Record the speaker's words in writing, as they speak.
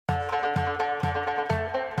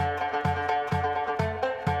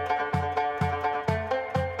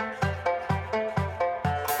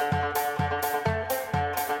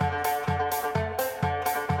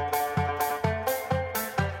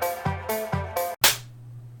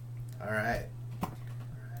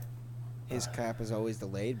his clap is always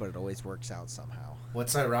delayed, but it always works out somehow.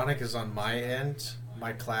 What's ironic is on my end,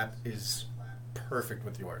 my clap is perfect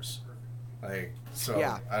with yours. Like, so,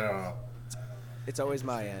 Yeah. I don't know. It's always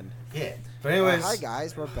my end. Yeah. But anyways. Hi,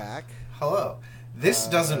 guys. We're back. Hello. This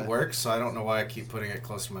doesn't work, so I don't know why I keep putting it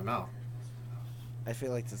close to my mouth. I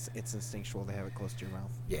feel like it's instinctual to have it close to your mouth.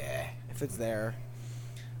 Yeah. If it's there.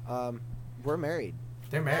 We're married.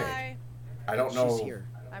 They're married. Hi. I don't know. She's here.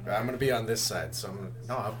 I'm going to be on this side, so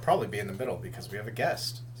I'll probably be in the middle because we have a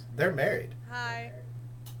guest. They're married. Hi.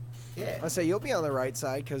 Yeah. I'll say you'll be on the right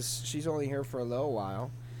side because she's only here for a little while.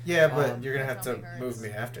 Yeah, but you're going to have to Tummy move hurts. me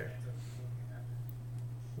after.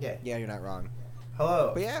 Yeah. Yeah, you're not wrong.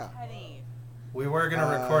 Hello. But yeah. Honey. We were going to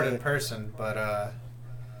record in person, but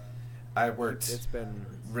I worked It's been...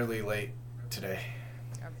 really late today.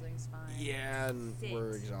 Everything's fine. Yeah, and Sit.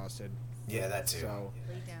 we're exhausted. Yeah, that too. So,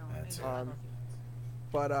 Lay down. That's it.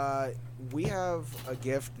 but we have a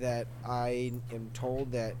gift that I am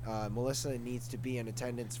told that Melissa needs to be in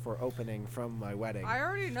attendance for opening from my wedding. I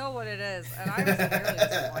already know what it is, and I'm severely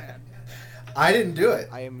disappointed. I didn't do it.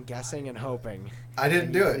 I am guessing and hoping. I didn't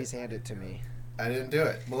Can do you it. Please hand it to me. I didn't do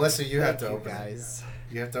it. Melissa, you have to Thank open guys.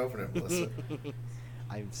 it. You have to open it, Melissa.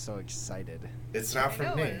 I'm so excited. It's not I from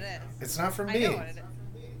know me. what it is. It's not from I me. know what it is.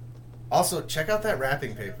 Also, check out that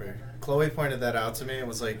wrapping paper. Chloe pointed that out to me and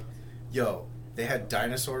was like, yo, they had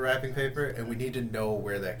dinosaur wrapping paper and we need to know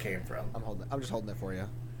where that came from. I'm just holding it for you.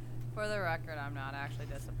 For the record, I'm not actually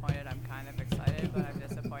disappointed. I'm kind of excited, but I'm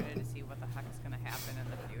disappointed to see what the heck is going to happen in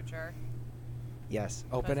the future. Yes.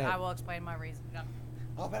 Open 'Cause it. I will explain my reason. No.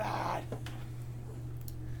 Open it.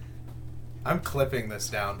 I'm clipping this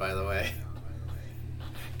down, by the way.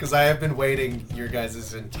 Because I have been waiting your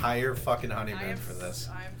guys' entire fucking honeymoon for this.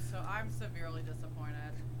 I'm severely disappointed.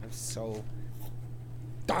 I'm so.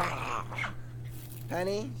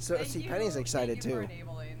 Penny. So Thank see, you- Penny's excited thank you too. for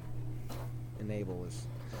enabling. Enable is.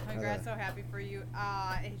 Congrats, so happy for you.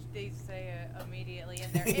 They say it immediately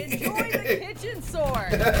in there. Enjoy the kitchen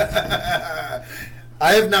sword.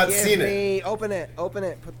 I have not Give seen me. it. Open it. Open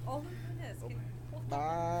it. Put. Oh my goodness.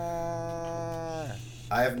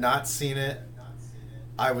 I have not seen it.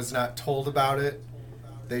 I was not told about it.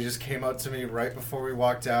 They just came up to me right before we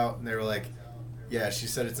walked out and they were like, yeah, she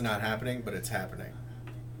said it's not happening, but it's happening.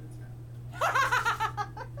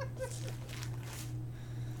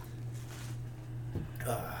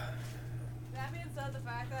 That being said, the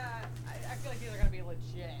fact that I feel like these are going to be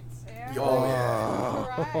legit. Yeah? Oh,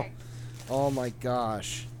 yeah. Correct. Oh my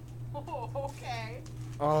gosh. Oh, okay.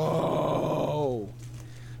 Oh.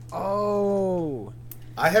 Oh.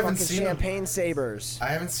 I haven't Fucking seen champagne them. sabers. I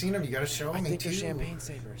haven't seen them. You gotta show I me think too. they're champagne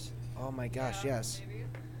sabers. Oh my gosh, Yeah, yes. maybe. I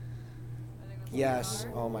think that's Yes.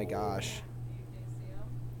 what Oh my gosh.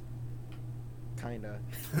 Can you see 'em?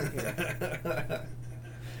 Kinda.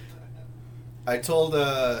 I told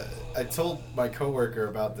my coworker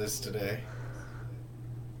about this today.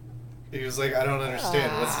 He was like, I don't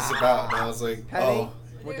understand. What's this about? And I was like, Penny? oh.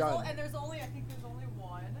 We're There's done. And there's only, I think there's only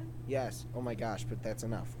one. Yes. Oh my gosh, but that's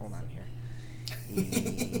enough. Hold on here.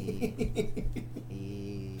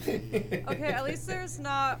 Okay, at least there's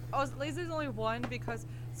not. Oh, at least there's only one because.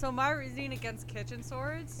 So my reasoning against kitchen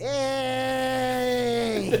swords.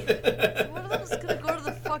 Yay! One of them's gonna go to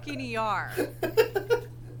the fucking ER.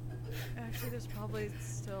 Actually, there's probably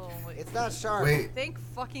still. Only, It's not sharp. Wait, Thank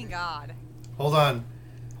fucking God. hold on.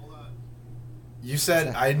 You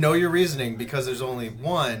said, I know your reasoning because there's only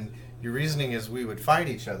one. Your reasoning is we would fight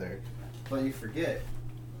each other. But you forget.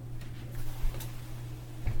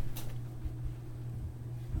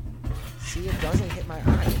 See, it doesn't hit my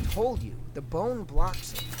eye. I told you. The bone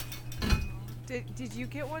blocks it. Did you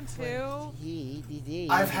get one too?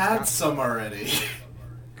 I've had some already.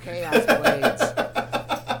 Chaos blades.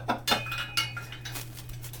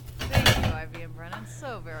 Thank you, Ivy and Brennan,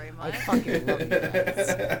 so very I much. fucking love you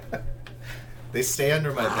guys. They stay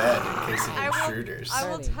under my bed in case of intruders. I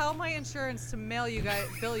will Penny. tell my insurance to bill you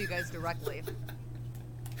guys directly.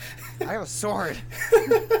 I have a sword.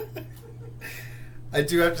 I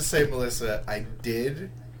do have to say, Melissa, I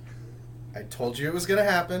told you it was going to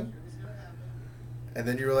happen. And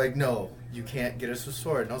then you were like, no, you can't get us a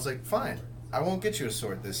sword. And I was like, fine, I won't get you a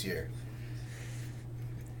sword this year.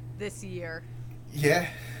 This year. Yeah,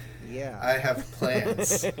 Yeah. I have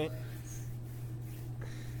plans.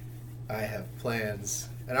 I have plans.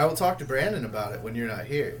 And I will talk to Brandon about it when you're not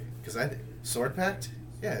here. Because I think, sword pact?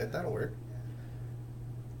 Yeah, that'll work.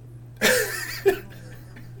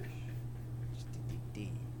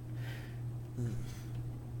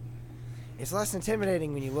 It's less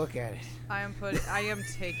intimidating when you look at it. I am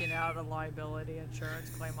taking out a liability insurance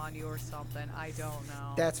claim on you or something. I don't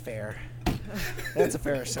know. That's fair. That's a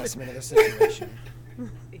fair assessment of the situation.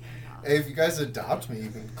 Hey, if you guys adopt me, you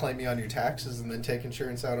can claim me on your taxes and then take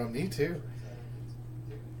insurance out on me too.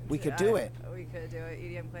 We could do it. We could do it.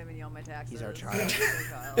 Edie, I'm claiming you on my taxes. He's our child.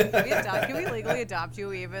 Can we legally adopt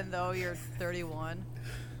you even though you're 31?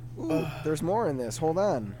 Ooh, there's more in this. Hold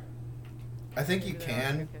on. I think you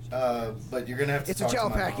can, but you're gonna have to. It's a talk gel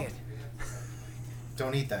to my packet. mom.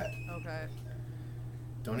 Don't eat that. Okay.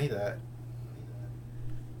 Don't eat that.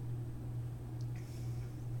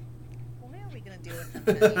 What are we gonna do with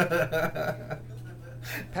the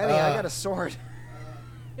Penny, I got a sword.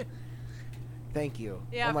 Thank you.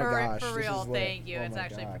 Yeah, oh my gosh, for this real. is lit. Thank you. Oh it's my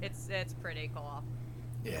actually God. it's pretty cool.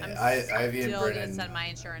 Yeah, I'm Ivy and still gonna Brennan. send my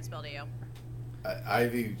insurance bill to you.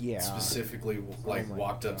 Ivy Yeah. specifically Oh my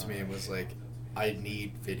walked up to me and gosh. was like, "I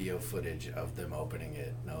need video footage of them opening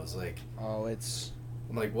it." And I was like, Oh, it's.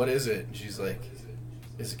 "I'm like, what is it?" And she's like,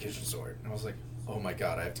 "It's a kitchen sword." And I was like, "Oh my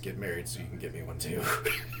god, I have to get married so you can get me one too."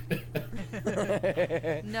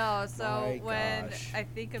 No, so My when gosh. I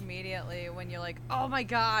think immediately when you're like, oh my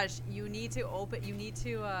gosh, you need to open your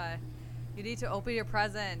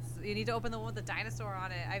presents. You need to open the one with the dinosaur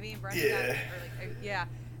on it. I mean, Brendan got it, Yeah. or like, yeah.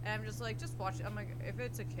 And I'm just like, just watch it. I'm like, if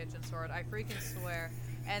it's a kitchen sword, I freaking swear.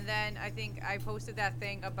 And then I think I posted that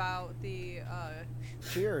thing about the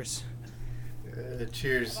Cheers.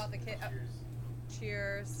 Cheers. about the kid.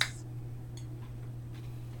 Cheers.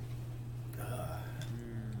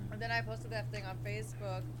 And then I posted that thing on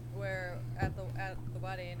Facebook where at the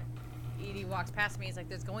wedding, Edie walks past me. He's like,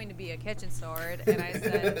 "There's going to be a kitchen sword," and I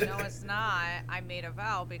said, "No, it's not. I made a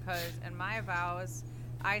vow because in my vows,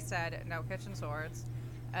 I said no kitchen swords."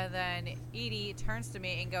 And then Edie turns to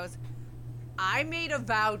me and goes, "I made a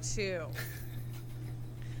vow too."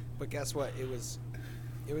 But guess what? It was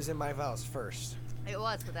in my vows first. It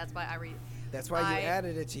was, but that's why That's why you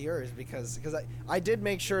added it to yours because I did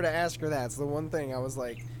make sure to ask her that. It's the one thing I was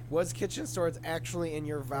like, was kitchen swords actually in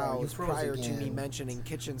your vows froze prior to me again. mentioning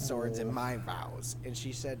kitchen swords in my vows? And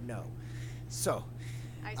she said no. So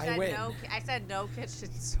I win. said no kitchen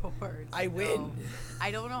swords. I win. No.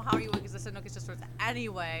 I don't know how you win because I said no kitchen swords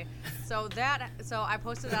anyway. So I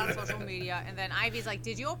posted that on social media, and then Ivy's like,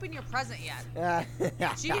 "Did you open your present yet?"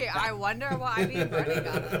 Gee, I wonder what Ivy and Brendan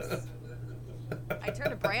got us. I turned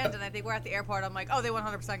to Brandon. I think we're at the airport. I'm like, "Oh, they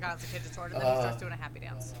 100% got us a kitchen sword," and then he starts doing a happy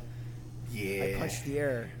dance. Yeah. I punched the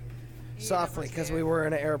air He softly punched because the we air. were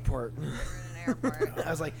in an airport. We were in an airport. I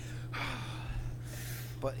was like,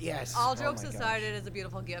 but yes. All oh jokes my aside, gosh. it is a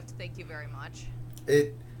beautiful gift. Thank you very much.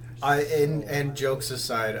 And jokes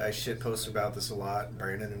aside, I shitpost about this a lot.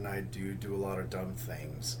 Brandon and I do a lot of dumb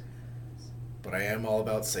things, but I am all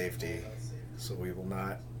about safety, so we will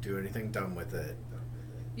not do anything dumb with it.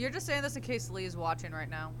 You're just saying this in case Lee is watching right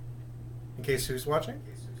now. In case who's watching?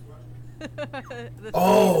 the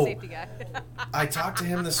Oh! safety guy. I talked to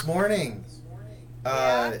him this morning.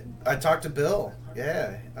 Yeah? I talked to Bill.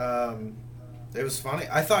 Yeah. It was funny.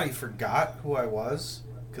 I thought he forgot who I was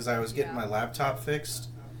because I was getting Yeah. my laptop fixed.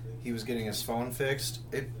 He was getting his phone fixed.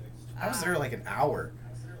 I was there like an hour.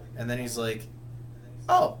 And then he's like,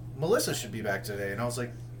 "Oh, Melissa should be back today." And I was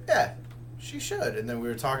like, "Yeah, she should." And then we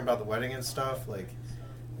were talking about the wedding and stuff. Like,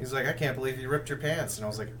 he's like, "I can't believe you ripped your pants." And I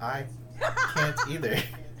was like, "I can't either."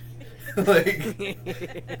 Like, It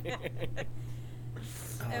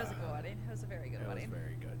was a good wedding. It was a very good It was wedding.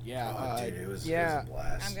 very good. Yeah. oh, dude, it was yeah. a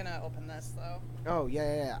blast. I'm gonna open this though. Oh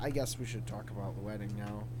yeah. I guess we should talk about the wedding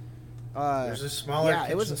now. There's a smaller yeah, it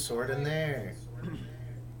kitchen was a- sword in there. No,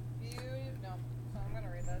 I'm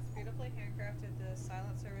gonna read this. Beautifully handcrafted, the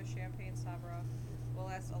silent service champagne sabra will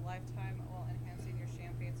last a lifetime while enhancing your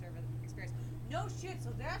champagne service experience. No shit, so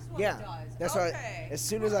that's what Yeah, it does. that's okay. why. As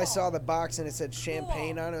soon as I saw Cool. the box and it said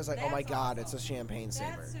champagne Cool. on it, I was like, "Oh my That's god, it's a awesome. champagne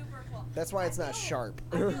saver." That's super cool. That's why it's not sharp.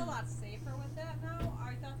 I feel a lot safer with that now.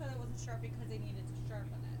 I thought that it wasn't sharp because they needed to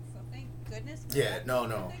sharpen it. So thank goodness for Yeah, that. no.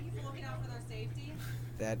 Thank you for looking out for their safety.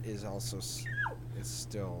 That is also. It's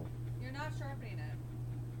still. You're not sharpening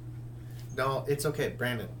it. No, it's okay,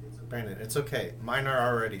 Brandon, it's okay. Mine are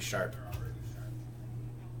already sharp.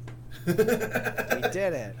 We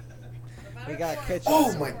did it. We got kitchen.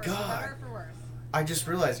 Oh sword. my For God. better or for worse. I just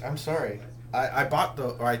realized. I'm sorry. I bought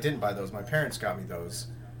those, or I didn't buy those. My parents got me those.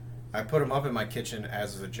 I put them up in my kitchen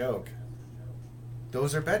as a joke.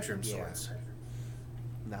 Those are bedroom Yeah. swords.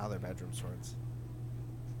 Now they're bedroom swords.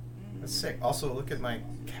 That's sick. Also, look at my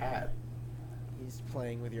cat. He's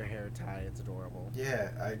playing with your hair tie. It's adorable. Yeah,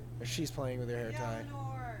 Or she's playing with your hair tie.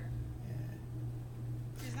 Eleanor.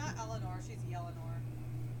 She's not Eleanor, she's Yelenor.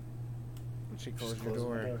 And she Just closed your closed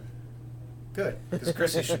my door. Good, because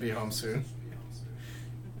Chrissy should be home soon.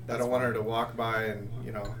 I don't want her to walk by and,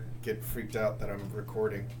 get freaked out that I'm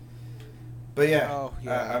recording. But yeah, Oh,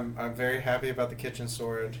 yeah. I'm very happy about the kitchen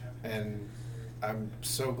sword, and I'm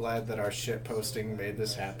so glad that our shit posting made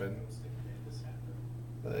this happen.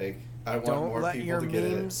 Like, I want Don't more let people your to get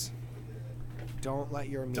memes. Don't let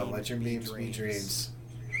your it. memes. Don't let your be memes be dreams.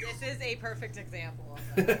 This is a perfect example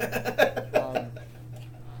of that.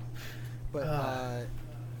 But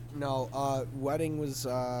no, wedding was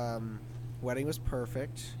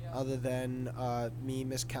perfect. Other than me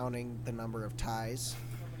miscounting the number of ties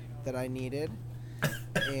that I needed,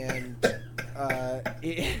 and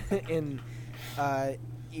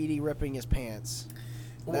Edie ripping his pants.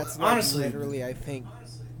 That's Well, honestly, literally, I think.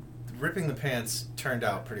 ripping the pants turned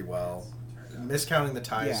out pretty well. Miscounting the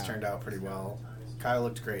ties Yeah. turned out pretty well. Kyle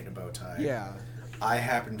looked great in a bow tie. Yeah. I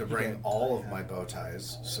happened to He bring did. all of my bow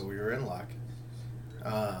ties, so we were in luck.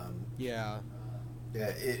 Yeah.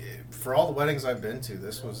 Yeah, for all the weddings I've been to,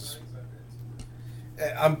 this was...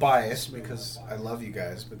 I'm biased because I love you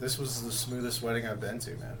guys, but this was the smoothest wedding I've been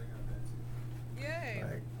to, man. Yay.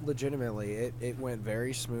 Like, Legitimately, it went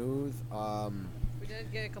very smooth. We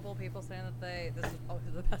did get a couple of people saying that this is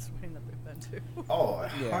probably the best wedding that they've been to. oh,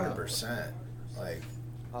 Yeah. 100%. Like,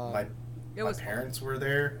 my It was parents were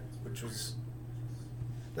there, which was...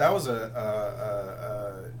 That was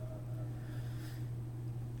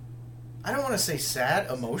I don't want to say sad,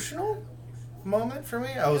 emotional moment for me.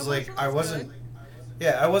 I was like, I wasn't...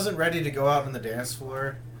 Yeah, I wasn't ready to go out on the dance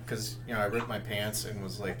floor because, you know, I ripped my pants and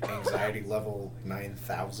was like anxiety level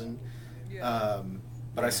 9,000. Yeah.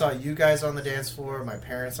 But I saw you guys on the dance floor, my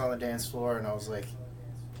parents on the dance floor, and I was like,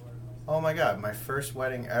 oh my god, my first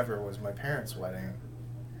wedding ever was my parents' wedding.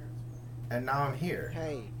 And now I'm here.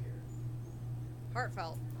 Hey.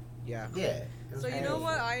 Heartfelt. Yeah. Yeah. it was So you beautiful.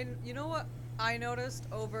 know what I noticed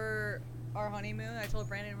over our honeymoon? I told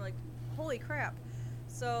Brandon, we're like, holy crap.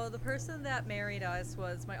 So the person that married us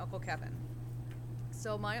was my Uncle Kevin.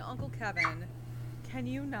 So my Uncle Kevin, can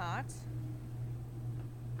you not,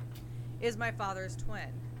 is my father's twin.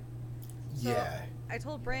 So Yeah. I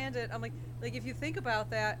told Brandon, I'm like if you think about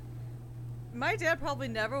that, my dad probably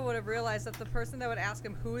never would have realized that the person that would ask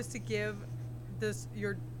him who is to give this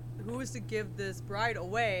bride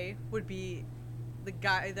away would be the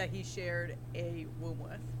guy that he shared a womb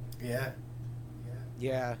with. Yeah.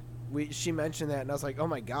 Yeah. She mentioned that, and I was like, oh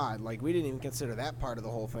my god, like, we didn't even consider that part of the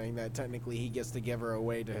whole thing, that technically he gets to give her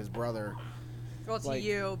away to his brother. Well, to Like,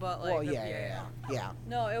 you, but like, well, yeah.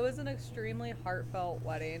 No, it was an extremely heartfelt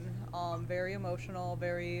wedding. Very emotional.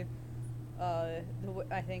 Very. I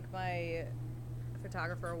think my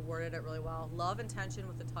photographer worded it really well. Love and tension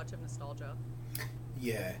with a touch of nostalgia.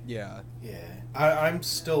 Yeah. Yeah. Yeah. I'm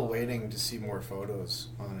still waiting to see more photos,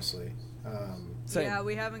 honestly. Same. Yeah,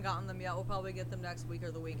 we haven't gotten them yet. We'll probably get them next week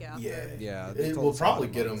or the week after. Yeah. Yeah, they told We'll us probably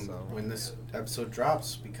about get a them month, so. when this episode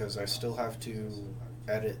drops because I still have to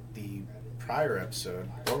edit the prior episode,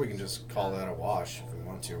 or we can just call that a wash if we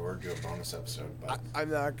want to, or do a bonus episode. But I'm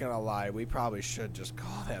not gonna lie, we probably should just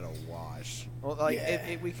call that a wash. Well, like,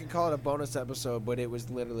 Yeah. we can call it a bonus episode, but it was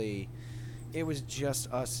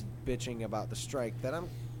just us bitching about the strike that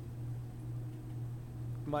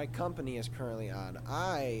my company is currently on.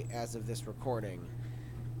 I, as of this recording,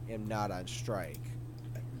 am not on strike.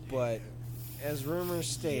 But as rumors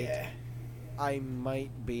state, yeah. I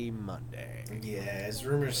might be Monday. Yeah, as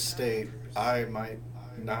rumors state, I might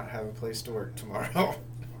not have a place to work tomorrow.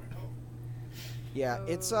 Yeah,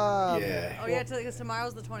 it's Yeah. Oh yeah, because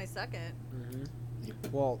tomorrow's the 22nd.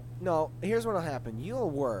 Well, no. Here's what'll happen. You'll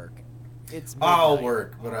work. It's I'll midnight.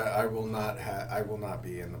 work, but I will not I will not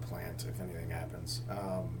be in the plant if anything happens.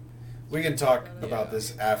 We can talk about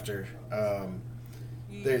this after.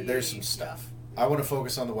 There's some stuff. I want to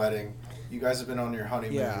focus on the wedding. You guys have been on your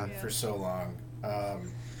honeymoon Yeah. for so long.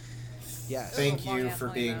 Yes. Thank you Long-ass for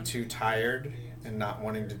being honeymoon. too tired and not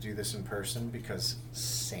wanting to do this in person because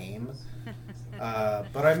same.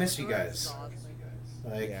 But I miss you guys.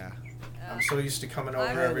 Like, Yeah. I'm so used to coming over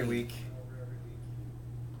I'm every ready. week.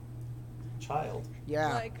 Child.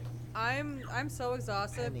 Yeah. Like, I'm so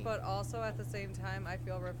exhausted, Penny. but also at the same time, I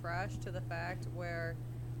feel refreshed to the fact where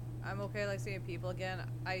I'm okay, like, seeing people again.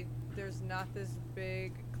 There's not this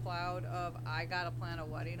big cloud of I gotta plan a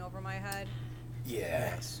wedding over my head,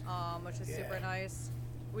 Yeah. which is Yeah. super nice.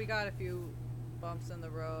 We got a few bumps in the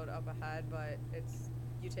road up ahead, but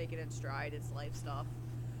you take it in stride. It's life stuff.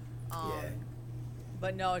 Yeah.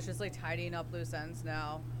 But no, it's just like tidying up loose ends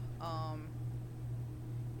now.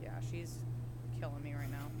 Yeah, she's killing me right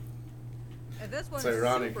now. And this one's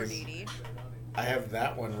ironic super 'cause needy. I have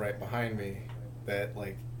that one right behind me that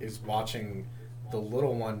like is watching the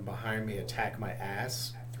little one behind me attack my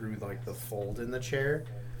ass through like the fold in the chair.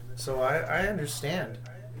 So I understand.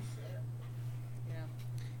 Yeah.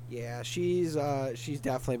 Yeah, she's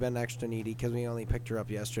definitely been extra needy because we only picked her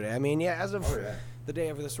up yesterday. I mean, yeah, as of the day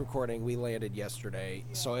of this recording, we landed yesterday,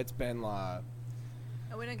 so it's been. And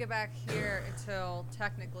we didn't get back here until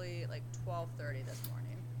technically like 12:30 this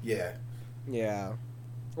morning. Yeah. Yeah.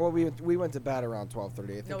 Well, we went to bed around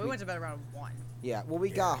 12:30. No, we went to bed around 1. Yeah. Well, we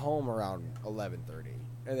got home around 11:30,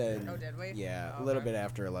 and then. Oh, did we? Yeah, Oh, a little okay. bit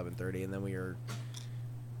after 11:30, and then we were,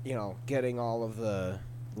 getting all of the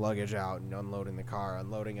luggage out and unloading the car,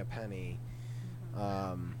 unloading a penny,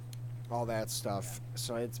 all that stuff.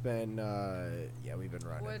 So it's been, we've been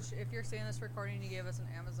running. Which, if you're seeing this recording, you gave us an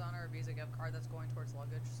Amazon or a Visa gift card that's going towards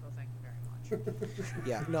luggage, so thank you very much.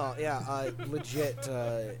 Legit,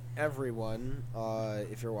 everyone,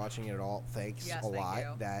 if you're watching it at all, thanks Yes, a thank lot.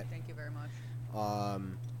 you. Thank you very much.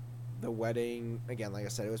 The wedding, again, like I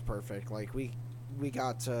said, it was perfect. Like, we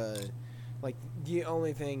got to, like, the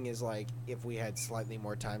only thing is, like, if we had slightly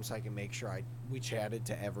more time so I can make sure we chatted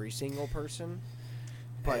to every single person.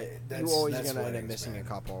 But you're always going to end up missing a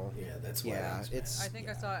couple. Yeah, that's I think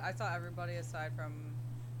I saw everybody aside from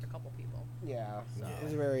a couple people. Yeah, So it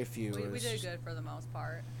was very few. we did good for the most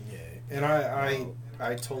part. Yeah, and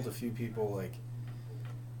I told a few people, like,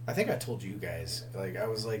 I think I told you guys, like, I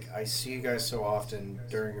was like, I see you guys so often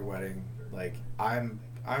during your wedding, like, I'm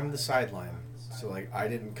the sideline, so, like, I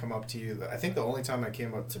didn't come up to you. I think the only time I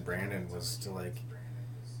came up to Brandon was to, like,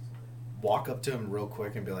 walk up to him real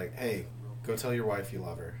quick and be like, hey, go tell your wife you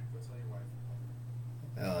love her.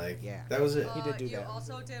 And, that was it. He did do that. You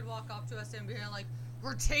also did walk up to us and be like,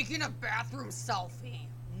 we're taking a bathroom selfie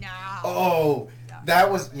now. Oh, that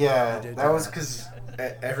was because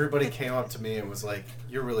everybody came up to me and was like,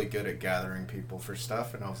 you're really good at gathering people for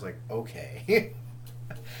stuff, and I was like, okay.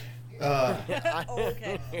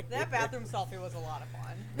 Okay, that bathroom selfie was a lot of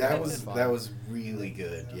fun. That was really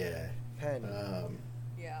good, yeah. Penny.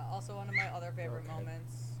 Yeah, also one of my other favorite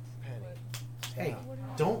moments. Hey,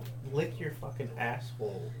 don't lick your fucking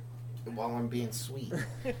asshole while I'm being sweet.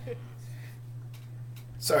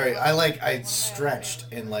 Sorry, I stretched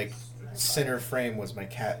and, like, center frame was my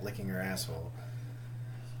cat licking her asshole.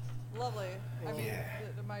 Lovely. I mean, Yeah.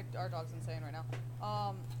 our dog's insane right now.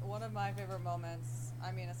 One of my favorite moments,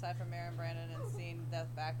 I mean, aside from Mary and Brandon and seeing the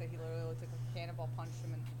fact that he literally took a cannonball, punched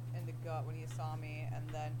him in the gut when he saw me, and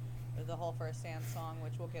then the whole First Sam song,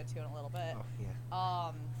 which we'll get to in a little bit. Oh,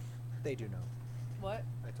 yeah. They do know. What?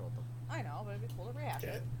 I told them. I know, but it'd be cool to rehash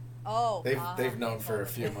it. Yeah. Oh, They've known for a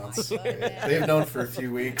few oh my months. goodness. They've known for a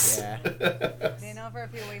few weeks. Yeah. They know for a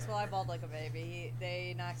few weeks. Well, I bawled like a baby.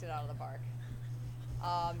 They knocked it out of the park.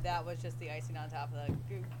 That was just the icing on top of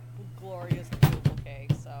the glorious, beautiful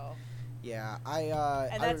cake. So. Yeah,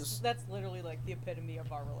 And that's literally like the epitome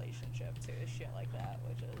of our relationship too. Is shit like that,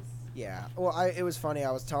 which is. Yeah. Well, it was funny.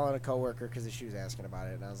 I was telling a coworker because she was asking about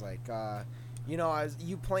it, and I was like,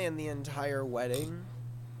 you planned the entire wedding.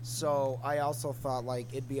 So I also thought, like,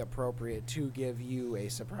 it'd be appropriate to give you a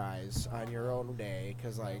surprise on your own day,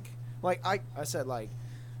 because, I said, like,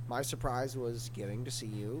 my surprise was getting to see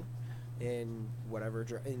you in whatever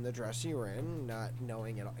in the dress you were in, not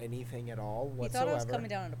knowing anything at all whatsoever. He thought I was coming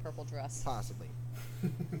down in a purple dress. Possibly.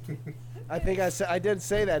 I think I did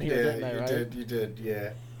say that here, didn't I? Right? You did,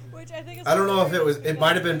 yeah. Which I think is. I don't know if it was. It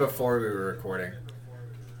might have been before we were recording.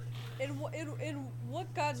 In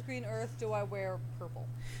what God's green earth do I wear purple?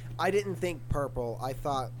 I didn't think purple. I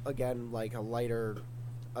thought, again, like a lighter,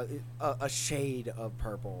 a shade of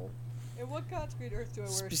purple. In what God's green earth do I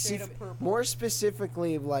wear a shade of purple? More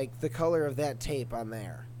specifically, like the color of that tape on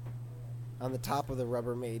there, on the top of the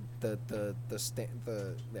Rubbermaid, there.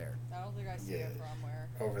 I don't think I see it from where.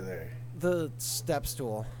 Over there. The step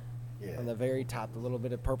stool. Yeah. On the very top, the little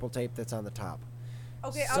bit of purple tape that's on the top.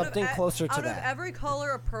 Okay, something closer to out that. of every color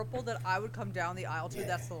of purple that I would come down the aisle to,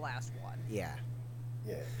 that's the last one. Yeah.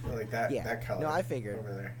 Yeah, like that. Yeah. That color. No, I figured.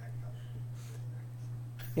 Over there.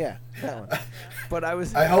 Yeah, that one. But I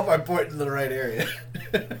was. I hope I'm pointing to the right area.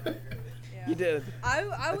 Yeah. You did.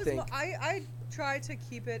 I tried to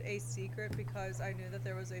keep it a secret because I knew that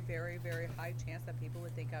there was a very, very high chance that people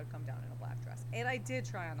would think I would come down in a black dress. And I did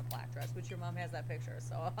try on a black dress, which your mom has that picture,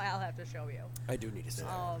 so I'll have to show you. I do need to see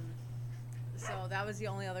that. So that was the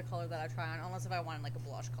only other color that I tried on, unless if I wanted like a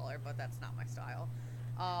blush color, but that's not my style.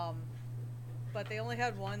 But they only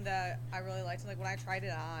had one that I really liked. And like when I tried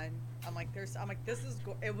it on,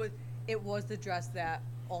 it was the dress that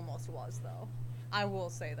almost was though. I will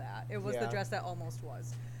say that it was the dress that almost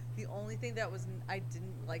was. The only thing that I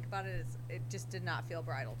didn't like about it is it just did not feel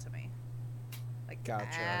bridal to me. Like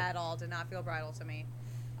at all, did not feel bridal to me.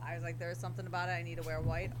 I was like, there's something about it. I need to wear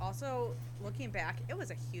white. Also, looking back, it was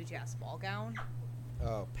a huge ass ball gown.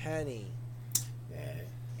 Oh, Penny. Yeah.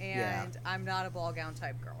 and I'm not a ball gown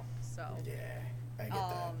type girl. So Yeah, I get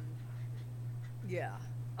that. Yeah.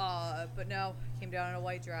 But no, came down in a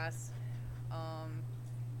white dress.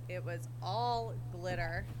 It was all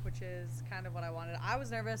glitter, which is kind of what I wanted. I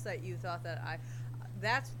was nervous that you thought that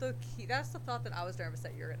that's the thought that I was nervous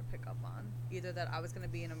that you're going to pick up on. Either that I was going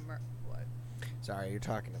to be in a what? Sorry, you're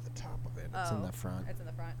talking at the top of it. It's in the front. It's in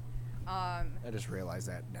the front. I just realized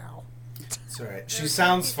that now. It's alright. She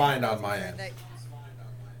sounds fine on my end.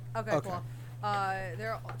 Okay, cool.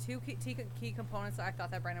 There are two key components that I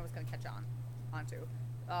thought that Brandon was going to catch onto.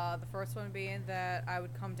 The first one being that I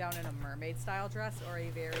would come down in a mermaid style dress or a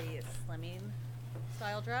very slimming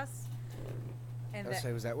style dress. And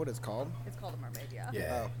Was that what it's called? It's called a mermaid, yeah.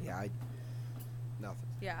 Yeah. Oh, yeah. Nothing.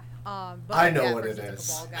 Yeah. But I know what it versus, is.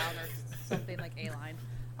 Like a ball gown or something like A-line.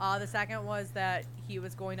 The second was that he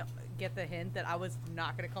was going to get the hint that I was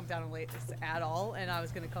not going to come down in lace at all, and I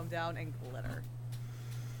was going to come down in glitter.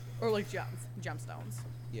 Or like gemstones.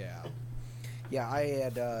 Yeah. Yeah, I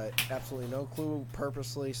had absolutely no clue,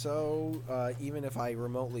 purposely so. Even if I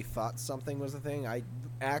remotely thought something was a thing, I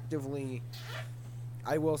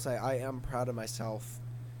will say I am proud of myself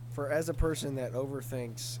for, as a person that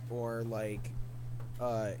overthinks or like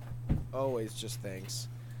always just thinks,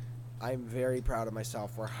 I'm very proud of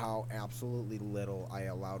myself for how absolutely little I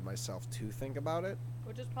allowed myself to think about it.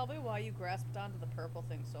 Which is probably why you grasped onto the purple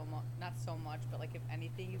thing so much. Not so much, but like if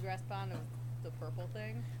anything you grasped on, it was the purple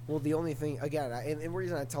thing. Well, the only thing, again, and the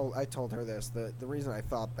reason I told her this, the reason I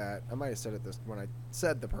thought that, I might have said it this when I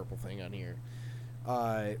said the purple thing on here.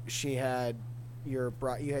 She had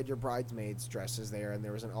you had your bridesmaids dresses there, and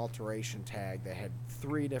there was an alteration tag that had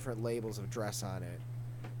 3 different labels of dress on it,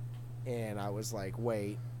 and I was like,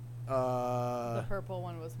 wait. The purple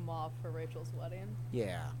one was mauve for Rachel's wedding.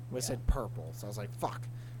 Yeah, it said purple, so I was like, fuck.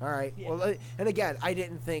 All right. Yeah. Well, and again, I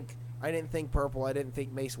didn't think purple. I didn't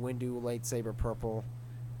think Mace Windu lightsaber purple,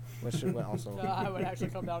 which also. I would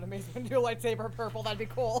actually come down to Mace Windu lightsaber purple. That'd be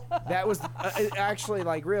cool. That was actually,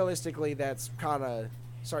 like, realistically, that's kind of.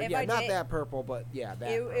 Sorry, If yeah, I not did- that purple, but yeah,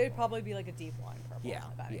 that. It'd probably be like a deep line purple. Yeah,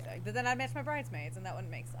 If anything. yeah. But then I'd match my bridesmaids, and that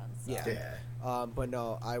wouldn't make sense. So. Yeah. Yeah. But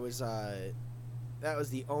no, I was. That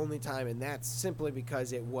was the only time, and that's simply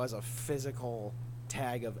because it was a physical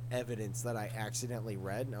tag of evidence that I accidentally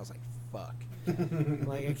read, and I was like, fuck.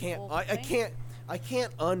 Like I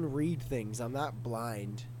can't unread things. I'm not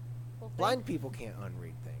blind. Well, Blind people can't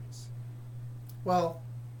unread things. Well,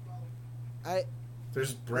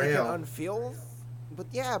 there's They Braille. can unfeel,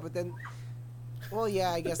 but then, well,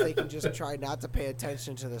 yeah, I guess they can just try not to pay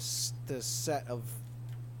attention to the set of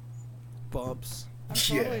bumps. I'm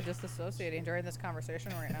totally disassociating during this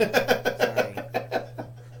conversation right now. Sorry.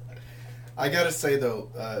 I gotta say though,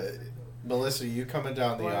 Melissa, you coming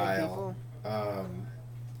down the Blind aisle. people?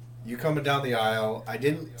 You coming down the aisle. I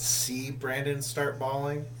didn't see Brandon start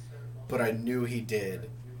bawling, but I knew he did.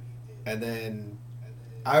 And then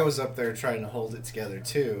I was up there trying to hold it together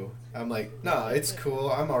too. I'm like, no, it's cool.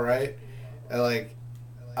 I'm all right. And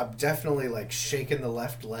I'm definitely like shaking the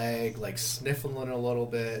left leg, like sniffling a little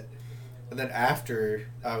bit. And then after,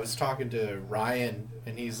 I was talking to Ryan,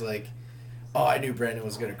 and he's like, oh, I knew Brandon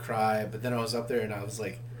was going to cry. But then I was up there, and I was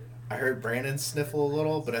like, I heard Brandon sniffle a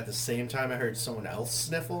little, but at the same time, I heard someone else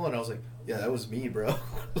sniffle, and I was like, yeah, that was me, bro.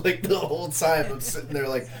 Like, the whole time, I'm sitting there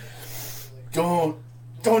like, don't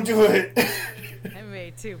do it. I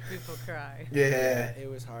made 2 people cry. Yeah. It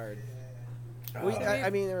was hard. Oh. I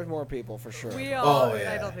mean, there was more people for sure. We all. Oh,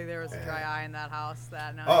 yeah. I don't think there was a dry eye in that house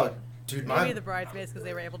that night. Oh, dude, Maybe the bridesmaids because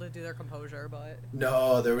they were able to do their composure, but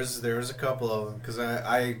No, there was a couple of them because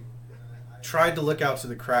I tried to look out to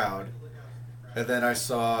the crowd, and then I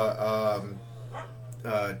saw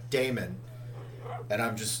Damon, and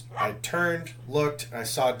I turned, looked, I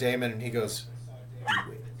saw Damon, and he goes,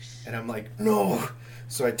 "Do it," and I'm like, no.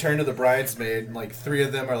 So I turned to the bridesmaid, and like 3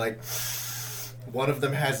 of them are like, one of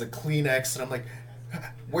them has a Kleenex, and I'm like,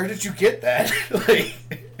 where did you get that? Like.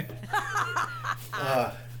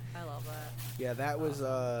 I love that. Yeah, that was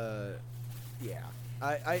yeah.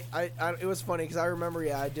 It was funny because I remember,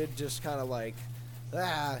 I did just kind of like,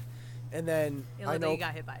 and then It I looked know, like you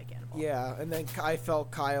got hit by a cannonball. yeah, and then I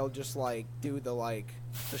felt Kyle just like do the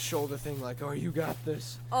shoulder thing, like, oh, you got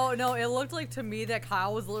this. Oh no, it looked like to me that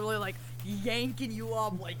Kyle was literally like yanking you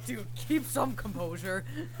up, like, dude, keep some composure.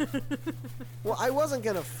 Well, I wasn't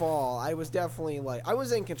gonna fall. I was definitely I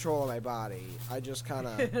was in control of my body. I just kind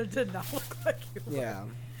of, It did not look like you were. yeah.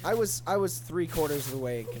 I was 3/4 of the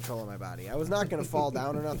way in control of my body. I was not gonna fall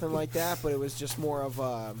down or nothing like that, but it was just more of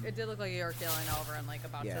It did look like you were keeling over and like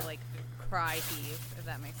about to like cry heave, if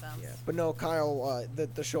that makes sense. Yeah, but no, Kyle,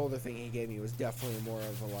 the shoulder thing he gave me was definitely more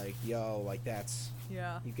of a like, yo, like that's you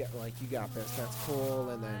got this, that's cool,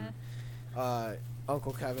 and then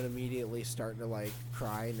Uncle Kevin immediately starting to like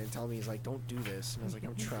cry and then tell me he's like, don't do this, and I was like,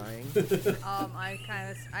 I'm trying.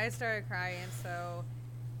 I started crying, so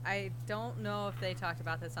I don't know if they talked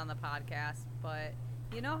about this on the podcast, but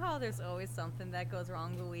you know how there's always something that goes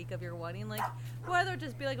wrong the week of your wedding, like whether it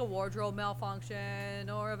just be like a wardrobe malfunction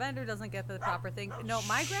or a vendor doesn't get the proper thing. No,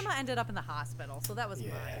 my grandma ended up in the hospital, so that was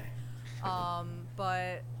mine.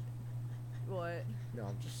 But what? No,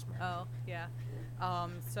 I'm just smart. Oh, yeah.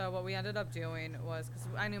 So what we ended up doing was, because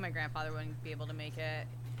I knew my grandfather wouldn't be able to make it.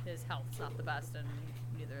 His health's not the best, and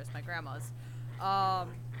neither is my grandma's.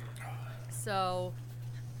 So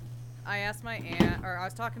I asked my aunt, or I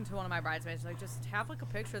was talking to one of my bridesmaids, like, just have like a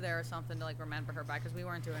picture there or something to like remember her by, because we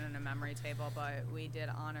weren't doing it in a memory table, but we did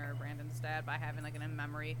honor Brandon's dad by having like an in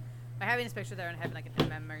memory, by having his picture there and having like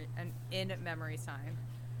an in memory sign.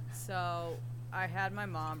 So I had my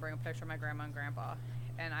mom bring a picture of my grandma and grandpa,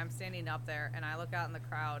 and I'm standing up there, and I look out in the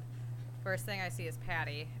crowd. First thing I see is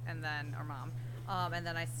Patty, and then, or Mom, and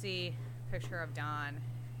then I see a picture of Don,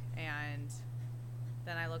 and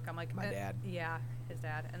then I look, I'm like, my dad. Yeah, his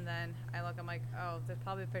dad. And then I look, I'm like, oh, there's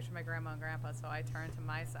probably a picture of my grandma and grandpa, so I turn to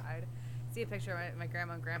my side, see a picture of my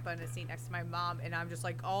grandma and grandpa in a seat next to my mom, and I'm just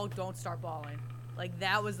like, oh, don't start bawling. Like,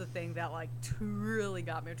 that was the thing that, like, really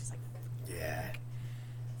got me. I'm just like, yeah.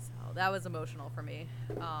 That was emotional for me.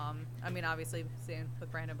 I mean, obviously, same with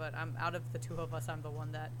Brandon, but I'm out of the two of us, I'm the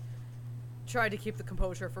one that tried to keep the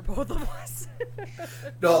composure for both of us.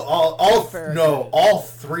 No, all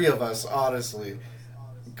three of us, honestly.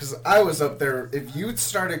 Because I was up there. If you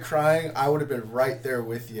started crying, I would have been right there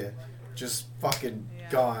with you, just fucking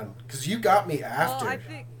gone. Because you got me after. Well,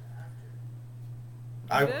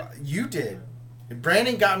 I think you did.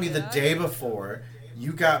 Brandon got me the day before.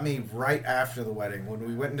 You got me right after the wedding. When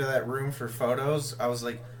we went into that room for photos, I was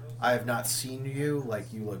like, I have not seen you.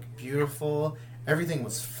 Like, you look beautiful. Everything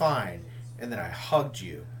was fine. And then I hugged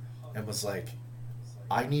you and was like,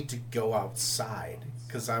 I need to go outside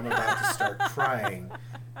because I'm about to start crying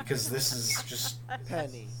because this is just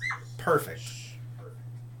Penny. Perfect.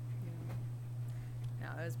 No,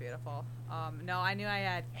 it was beautiful. No, I knew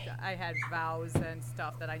I had vows and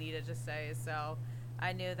stuff that I needed to say, so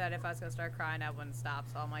I knew that if I was gonna start crying, I wouldn't stop.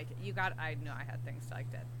 So I'm like, I knew I had things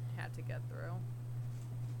like that had to get through.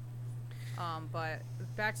 But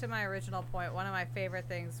back to my original point, one of my favorite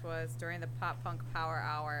things was during the Pop Punk Power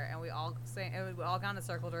Hour, and we all got in a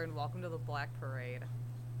circle during Welcome to the Black Parade.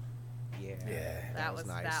 Yeah. That was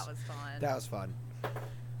nice. That was fun. That was fun.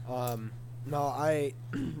 No, I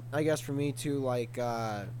guess for me too, like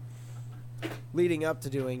leading up to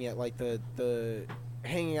doing it, like the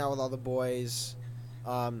hanging out with all the boys.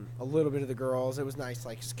 A little bit of the girls. It was nice.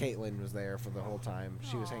 Like Caitlin was there for the whole time.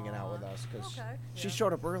 She was hanging out with us because she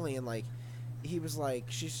showed up early, and like he was like,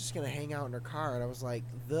 she's just gonna hang out in her car, and I was like,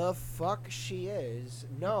 the fuck she is.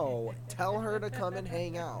 No, tell her to come and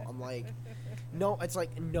hang out. I'm like, no. It's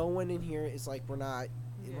like no one in here is like we're not.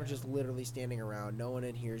 We're just literally standing around. No one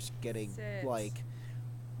in here's getting like.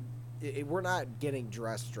 We're not getting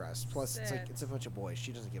dressed. Plus, it's like it's a bunch of boys.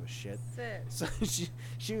 She doesn't give a shit. So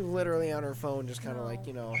she was literally on her phone, just kind of like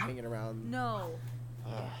hanging around. No.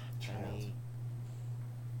 Penny.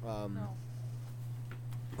 No.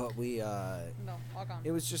 But we No, all gone.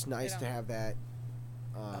 it was just nice to have that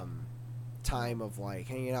time of like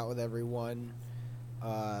hanging out with everyone.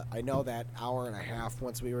 I know that hour and a half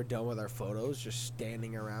once we were done with our photos, just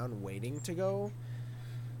standing around waiting to go.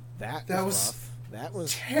 That was rough. That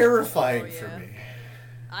was terrifying for me.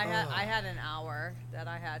 I had an hour that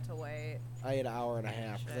I had to wait. I had an hour and a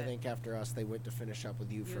half because I think after us they went to finish up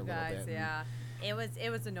with you for a little bit. Yeah. It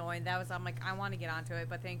was annoying. I'm like, I want to get onto it,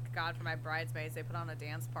 but thank God for my bridesmaids. They put on a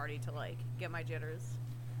dance party to like get my jitters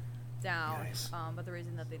down. Nice. But the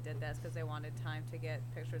reason that they did that is because they wanted time to get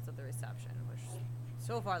pictures of the reception, which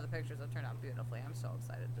so far the pictures have turned out beautifully. I'm so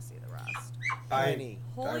excited to see the rest. I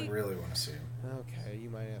really want to see him. Okay, you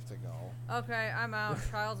might have to go. Okay, I'm out.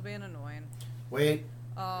 Child's being annoying. Wait.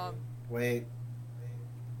 I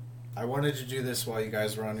wanted to do this while you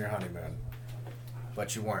guys were on your honeymoon,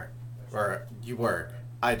 but you weren't. Or you were.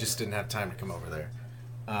 I just didn't have time to come over there.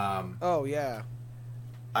 Oh, yeah.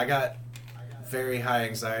 I got very high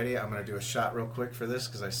anxiety. I'm going to do a shot real quick for this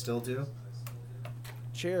because I still do.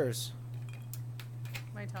 Cheers.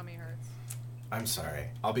 My tummy hurts. I'm sorry.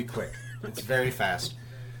 I'll be quick. It's very fast.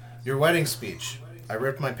 Your wedding speech. I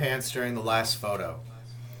ripped my pants during the last photo.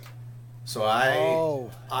 So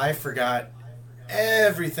I forgot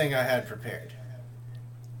everything I had prepared.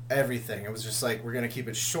 Everything. It was just like, we're going to keep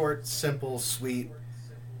it short, simple, sweet.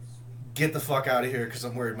 Get the fuck out of here because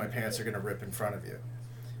I'm worried my pants are going to rip in front of you.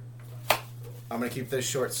 I'm going to keep this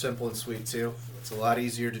short, simple, and sweet too. It's a lot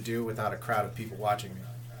easier to do without a crowd of people watching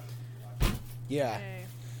me. Yeah. Okay.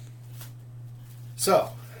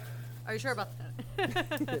 So. Are you sure about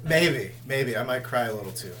that? Maybe. I might cry a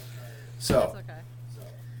little too. So. That's okay.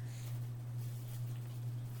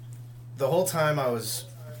 The whole time I was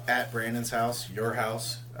at Brandon's house, your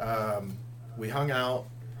house, we hung out,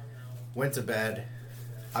 went to bed.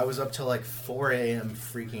 I was up till like 4 a.m.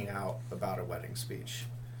 freaking out about a wedding speech.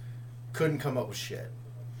 Couldn't come up with shit.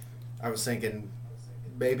 I was thinking,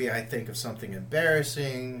 maybe I think of something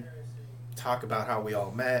embarrassing, talk about how we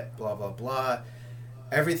all met, blah, blah, blah.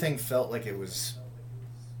 Everything felt like it was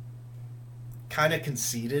kind of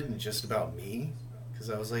conceited and just about me.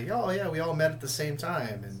 Because I was like, oh yeah, we all met at the same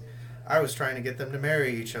time. And I was trying to get them to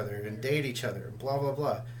marry each other and date each other and blah, blah,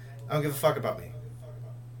 blah. I don't give a fuck about me.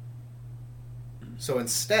 So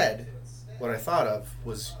instead, what I thought of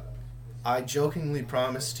was I jokingly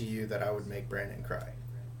promised to you that I would make Brandon cry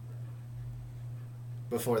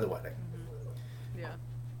before the wedding. Yeah.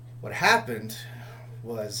 What happened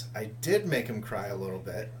was I did make him cry a little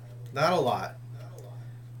bit. Not a lot.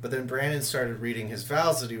 But then Brandon started reading his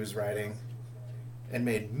vows that he was writing and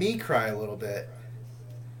made me cry a little bit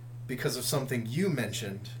because of something you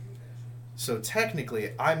mentioned. So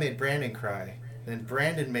technically, I made Brandon cry, then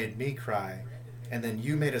Brandon made me cry, and then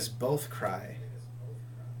you made us both cry.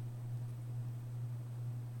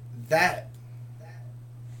 That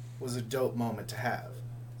was a dope moment to have.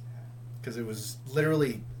 Because it was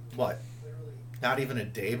literally, what, not even a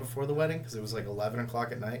day before the wedding? Because it was like 11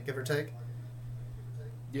 o'clock at night, give or take.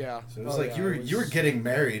 Yeah. So it was you were getting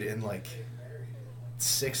married in like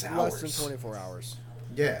 6 hours. Less than 24 hours.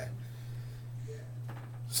 Yeah.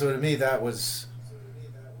 So to me, it was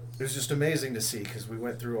just amazing to see because we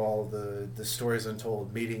went through all the stories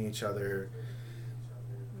untold, meeting each other,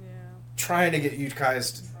 trying to get you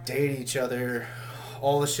guys to date each other,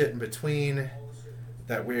 all the shit in between,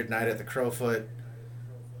 that weird night at the Crowfoot,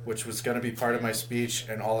 which was going to be part of my speech,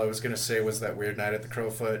 and all I was going to say was that weird night at the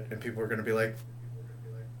Crowfoot, and people were going to be like,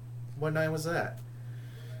 what night was that?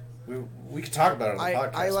 We could talk about it on the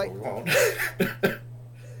podcast, but we won't.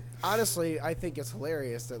 Honestly, I think it's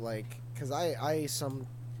hilarious that, like, because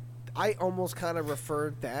I almost kind of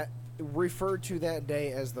referred to that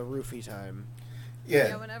day as the roofie time.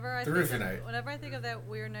 Yeah, whenever I the roofie night. Whenever I think of that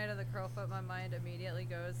weird night of the Crowfoot, my mind immediately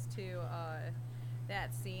goes to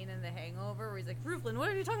that scene in The Hangover where he's like, Rooflin, what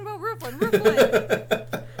are you talking about, Rooflin?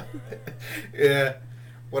 Rooflin! Yeah.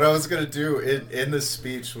 What I was going to do in the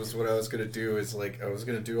speech was what I was going to do is, like, I was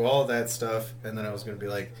going to do all that stuff, and then I was going to be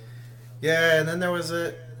like, yeah, and then there was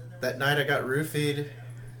that night I got roofied,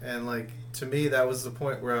 and, like, to me, that was the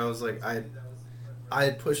point where I was like, I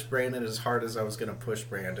had pushed Brandon as hard as I was going to push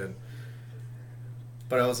Brandon.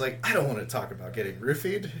 But I was like, I don't want to talk about getting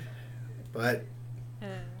roofied, but...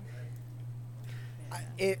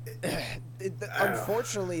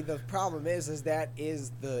 Unfortunately, the problem is that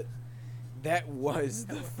was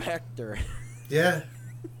the factor. Yeah.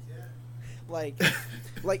 like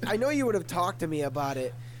I know you would have talked to me about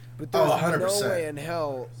it, but there's 100%. no way in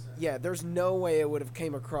hell. Yeah, there's no way it would have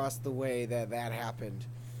came across the way that happened.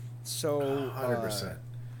 So 100%.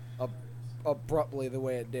 Abruptly the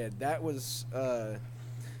way it did. That was the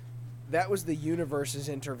universe's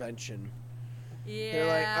intervention. Yeah. They're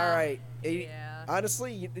like, all right. Yeah.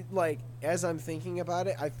 Honestly, like, as I'm thinking about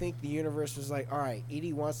it, I think the universe was like, all right,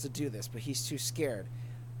 Edie wants to do this, but he's too scared.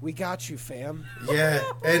 We got you, fam. Yeah,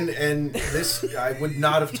 and this, I would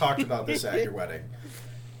not have talked about this at your wedding,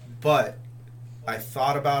 but I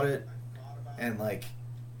thought about it, and, like,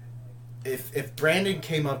 if Brandon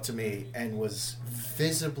came up to me and was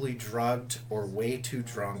visibly drugged or way too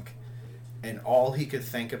drunk, and all he could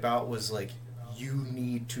think about was, like, you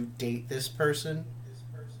need to date this person,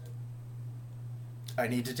 I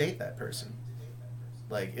need to date that person.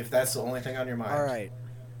 Like, if that's the only thing on your mind. All right.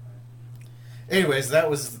 Anyways, that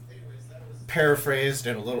was paraphrased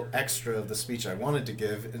and a little extra of the speech I wanted to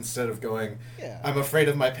give instead of going, yeah. I'm afraid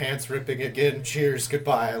of my pants ripping again. Cheers.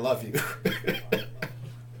 Goodbye. I love you.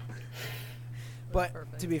 But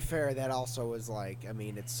Perfect. to be fair, that also was like, I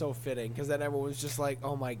mean, it's so fitting because then everyone was just like,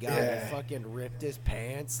 oh my God, Yeah. he fucking ripped his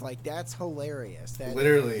pants. Like, that's hilarious. That,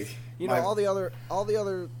 Literally. you know, all the other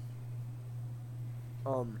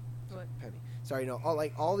What? Penny. Sorry, no,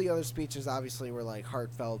 all the other speeches obviously were like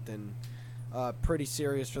heartfelt and pretty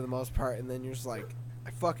serious for the most part, and then you're just like,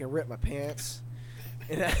 I fucking ripped my pants,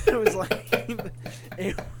 and it was like,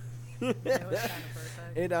 It was kind of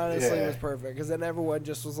perfect. It honestly Yeah. was perfect because then everyone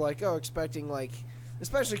just was like, oh, expecting like,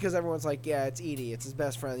 especially because everyone's like, yeah, it's Edie, it's his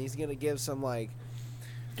best friend. He's gonna give some like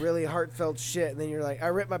really heartfelt shit, and then you're like, I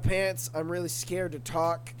ripped my pants. I'm really scared to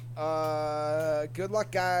talk. Good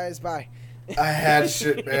luck, guys. Bye. I had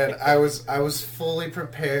shit, man. I was fully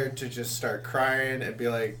prepared to just start crying and be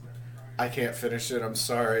like, I can't finish it. I'm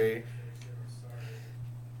sorry.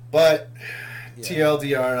 But Yeah.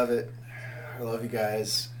 TLDR of it. I love you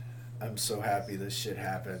guys. I'm so happy this shit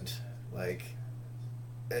happened. Like,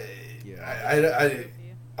 Yeah.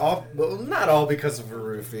 all, well, not all because of a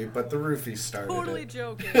roofie, but the roofie started Totally it.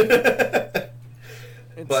 joking. It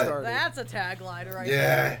But- started. That's a tagline right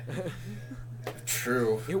Yeah, there.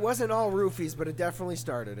 true. It wasn't all roofies, but it definitely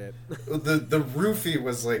started it. The roofie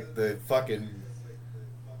was like the fucking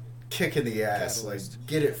kick in the ass. Catalyst. Like,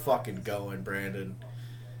 get it fucking going, Brandon.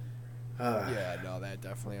 Yeah, no, that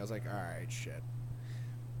definitely. I was like, all right, shit.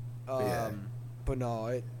 Yeah. But no,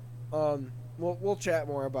 it. We'll chat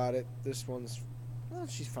more about it. This one's. Well,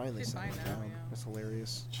 she's finally She's settled fine now, down. yeah. That's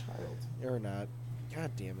hilarious. Child. Or not.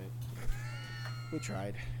 God damn it. We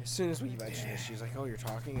tried. As soon as we mentioned it, she's like, "Oh, you're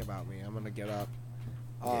talking about me. I'm gonna get up."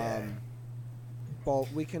 Yeah. Well,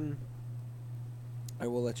 we can. I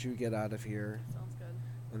will let you get out of here, Sounds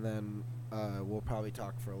good. and then we'll probably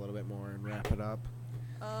talk for a little bit more and wrap it up.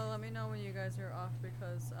 Let me know when you guys are off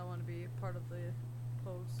because I want to be part of the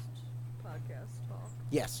post-podcast talk.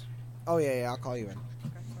 Yes. Oh yeah, I'll call you in.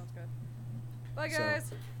 Okay, sounds good. Bye, So,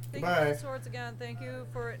 guys. Thank you goodbye. for the swords again. Thank you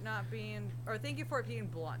for it not being, or thank you for it being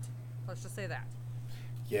blunt. Let's just say that.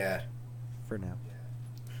 Yeah. For now.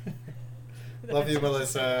 Love you,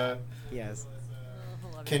 Melissa. Yes. Oh,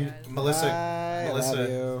 love you Can guys. Melissa? Bye, Melissa. love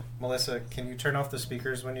you. Melissa, can you turn off the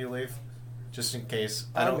speakers when you leave, just in case?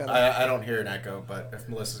 I'm gonna. I don't hear an echo, but if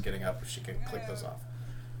Melissa's getting up, she can click those off.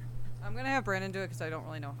 I'm gonna have Brandon do it because I don't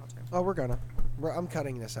really know how to. Oh, I'm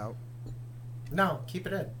cutting this out. No, keep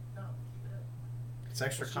it in. It's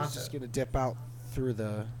extra She's content. just gonna dip out through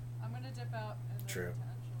the. I'm gonna dip out. And then True.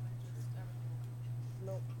 potentially just everything.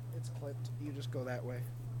 Nope, it's clipped. You just go that way.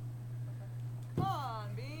 Come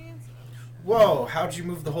on, Beans. Whoa! How'd you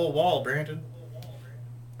move the whole wall, Brandon?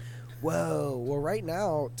 Whoa. Well, right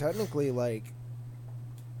now, technically, like,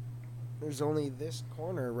 there's only this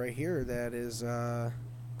corner right here that is. Go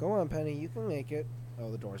on, Penny. You can make it. Oh,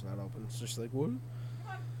 the door's not open. It's just like what?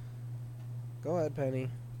 Go ahead, Penny.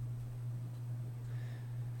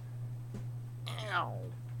 Ow.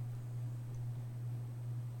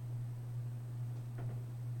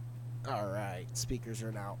 All right, speakers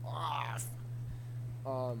are now off.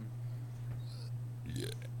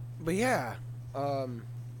 But yeah,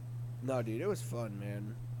 no, dude, it was fun,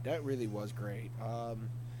 man. That really was great.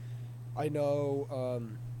 I know,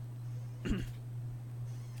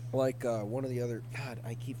 like one of the other. God,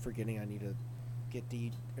 I keep forgetting I need to get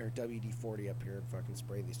WD-40 up here and fucking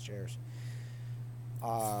spray these chairs.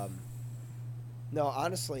 No,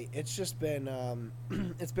 honestly, it's just been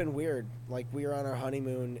it's been weird. Like we were on our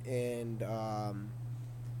honeymoon, and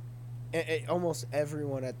almost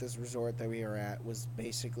everyone at this resort that we were at was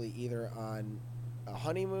basically either on a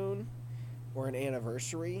honeymoon or an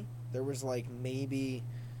anniversary. There was like maybe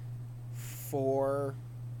 4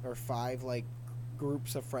 or 5 like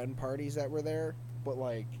groups of friend parties that were there, but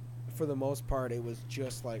like for the most part, it was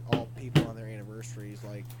just like all people on their anniversaries.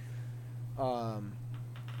 Like,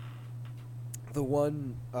 the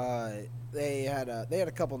one they had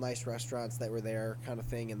a couple nice restaurants that were there, kind of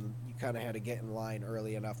thing, and you kind of had to get in line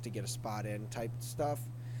early enough to get a spot in, type stuff.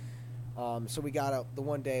 So we got out the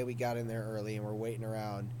one day. We got in there early and we're waiting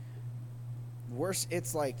around. Worse,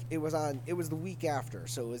 it's like it was the week after,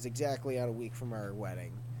 so it was exactly on a week from our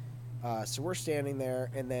wedding. So we're standing there,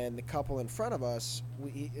 and then the couple in front of us,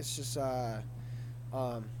 it's just damn,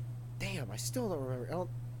 I still don't remember.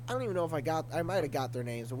 I don't even know if I might have got their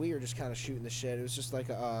names, but we were just kind of shooting the shit. It was just like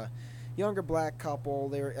a younger black couple.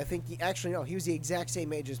 They were, I think, actually no, he was the exact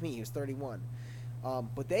same age as me. He was 31,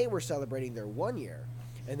 but they were celebrating their 1 year,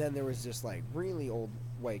 and then there was this like really old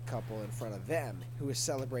white couple in front of them who was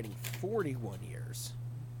celebrating 41 years.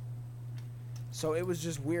 So it was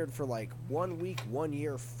just weird for like 1 week, 1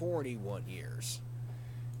 year, 41 years.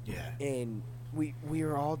 Yeah. And we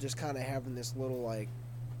were all just kind of having this little like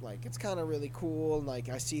it's kind of really cool. And like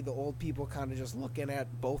I see the old people kind of just looking at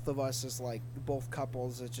both of us as like both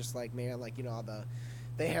couples. It's just like, man, like, you know,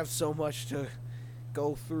 they have so much to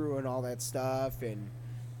go through and all that stuff. And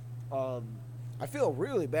I feel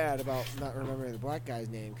really bad about not remembering the black guy's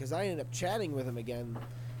name, because I ended up chatting with him again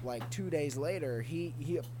like 2 days later.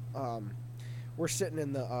 We're sitting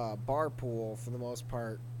in the bar pool for the most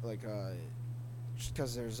part, like just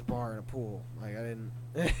because there's a bar and a pool. Like, I didn't.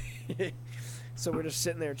 So we're just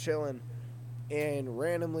sitting there chilling, and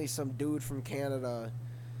randomly some dude from Canada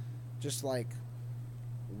just, like,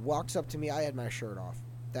 walks up to me. I had my shirt off.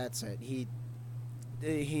 That's it. He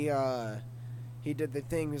did the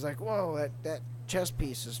thing. He's like, whoa, that chess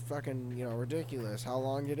piece is fucking, ridiculous. How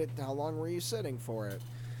long were you sitting for it?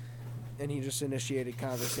 And he just initiated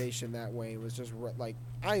conversation that way. It was just like,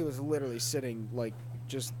 I was literally sitting, like,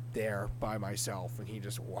 just there by myself, and he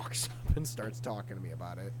just walks up and starts talking to me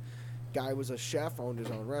about it. Guy was a chef, owned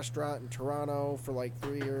his own restaurant in Toronto for like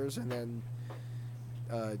 3 years, and then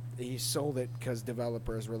he sold it because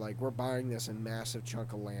developers were like, we're buying this in massive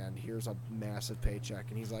chunk of land. Here's a massive paycheck.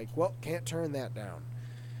 And he's like, well, can't turn that down.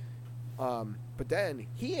 But then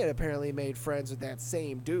he had apparently made friends with that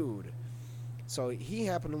same dude. So he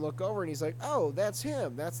happened to look over, and he's like, oh, that's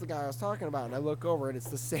him. That's the guy I was talking about. And I look over, and it's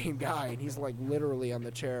the same guy. And he's, like, literally on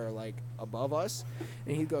the chair, like, above us.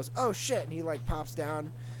 And he goes, oh, shit. And he, like, pops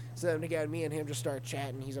down. So then again, me and him just start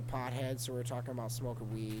chatting. He's a pothead, so we're talking about smoking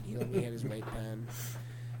weed. He let me hit his vape pen.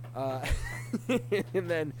 And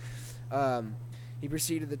then he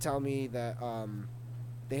proceeded to tell me that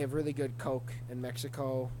they have really good coke in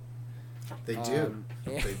Mexico. They do.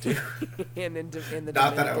 They do. And in the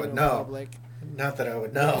Not that I would know. Republic. Not that I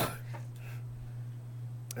would know.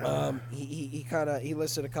 He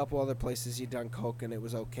listed a couple other places he'd done coke and it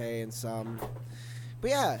was okay, and some.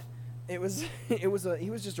 But yeah, he was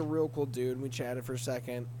just a real cool dude, and we chatted for a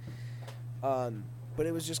second. But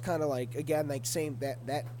it was just kind of like, again, like same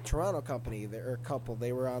that Toronto company, or couple,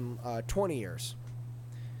 they were on 20 years.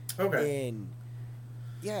 Okay. And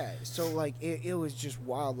yeah, so like it was just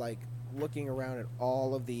wild, like looking around at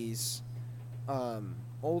all of these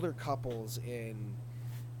older couples and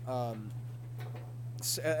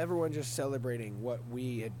everyone just celebrating what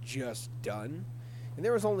we had just done. And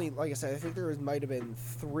there was only, like I said, I think might have been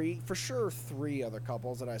three other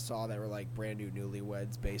couples that I saw that were like brand new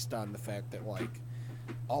newlyweds, based on the fact that like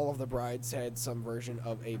all of the brides had some version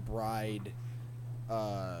of a bride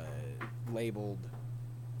labeled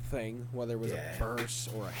thing, whether it was a purse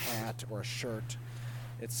or a hat or a shirt.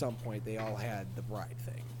 At some point, they all had the bride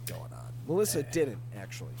thing going on. Melissa didn't,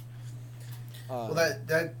 actually. Well,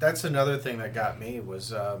 that's another thing that got me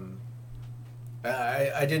was I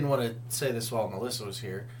didn't want to say this while Melissa was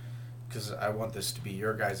here, because I want this to be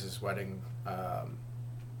your guys' wedding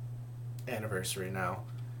anniversary now.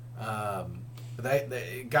 But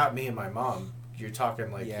it got me and my mom. You're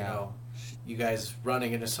talking like, you guys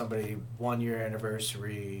running into somebody 1 year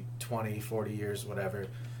anniversary, 20, 40 years, whatever.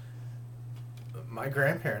 My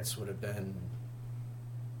grandparents would have been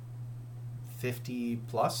 50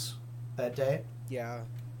 plus that day. Yeah.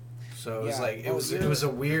 So it was like it was a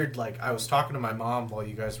weird, like, I was talking to my mom while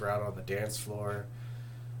you guys were out on the dance floor.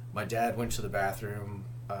 My dad went to the bathroom.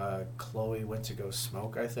 Chloe went to go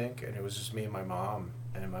smoke, I think, and it was just me and my mom.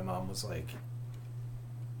 And my mom was like,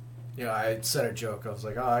 I had said a joke. I was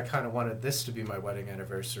like, oh, I kind of wanted this to be my wedding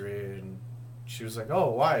anniversary. And she was like,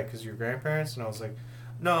 oh, why? Because your grandparents? And I was like,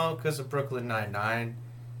 no, because of Brooklyn Nine-Nine.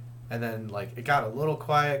 And then, like, it got a little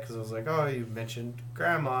quiet because I was like, oh, you mentioned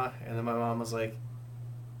grandma. And then my mom was like,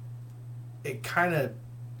 it kind of,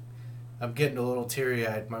 I'm getting a little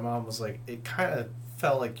teary-eyed. My mom was like, it kind of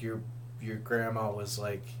felt like your grandma was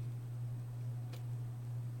like,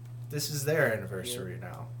 this is their anniversary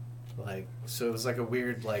now. Like, so it was like a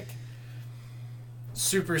weird, like,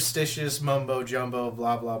 superstitious mumbo-jumbo,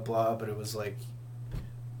 blah, blah, blah. But it was like,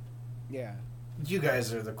 yeah, you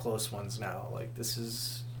guys are the close ones now. Like, this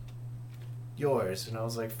is yours. And I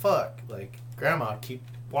was like, fuck. Like, grandma, keep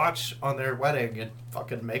watch on their wedding and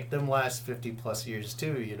fucking make them last 50 plus years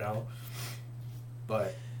too,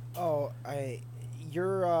 But your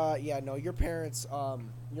parents,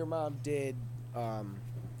 your mom did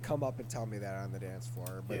come up and tell me that on the dance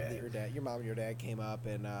floor. But your mom and your dad came up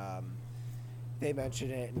and they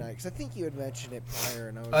mentioned it, and because I think you had mentioned it prior,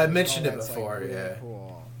 and I mentioned it before, like, really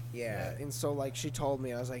cool. Yeah, and so like she told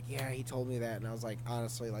me, and I was like, yeah, he told me that, and I was like,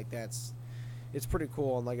 honestly, like it's pretty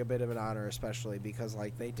cool and like a bit of an honor, especially because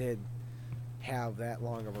like they did have that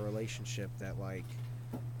long of a relationship that like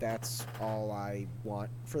that's all I want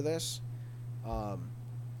for this.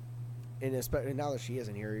 And especially now that she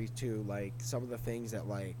isn't here too, like some of the things that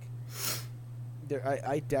like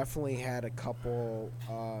I definitely had a couple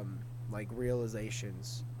like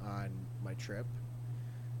realizations on my trip.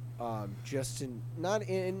 Just in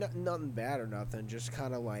nothing bad or nothing, just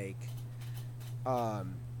kind of like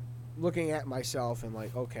looking at myself and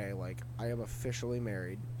like, okay, like I am officially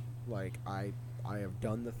married, like I have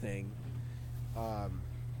done the thing.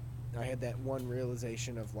 I had that one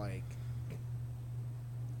realization of like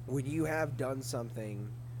when you have done something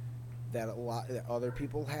that that other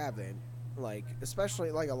people haven't, like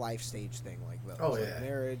especially like a life stage thing like those, Oh, like yeah.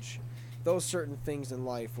 marriage, those certain things in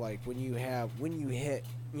life, like when you hit,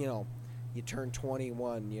 you turn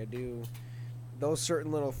 21, you do those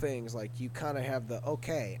certain little things, like you kind of have the,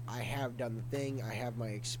 okay, I have done the thing, I have my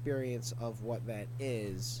experience of what that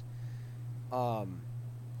is,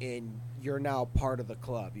 and you're now part of the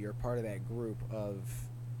club, you're part of that group of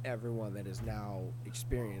everyone that has now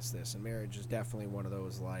experienced this, and marriage is definitely one of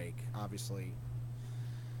those, like, obviously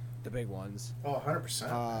the big ones. Oh,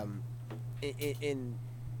 100%.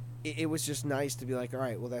 It was just nice to be like, all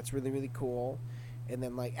right, well, that's really, really cool. And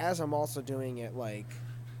then, like, as I'm also doing it, like,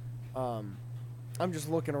 I'm just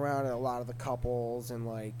looking around at a lot of the couples, and,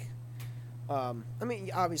 like, I mean,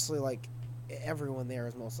 obviously, like, everyone there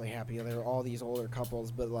is mostly happy. There are all these older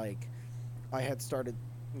couples, but, like, I had started,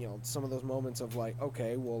 some of those moments of, like,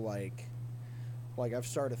 okay, well, like I've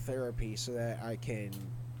started therapy so that I can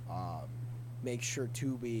make sure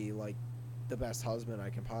to be, like, the best husband I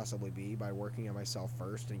can possibly be by working on myself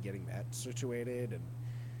first and getting that situated. And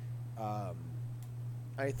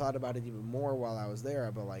I thought about it even more while I was there,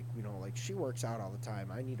 but, like, like, she works out all the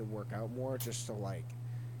time. I need to work out more just to, like,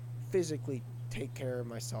 physically take care of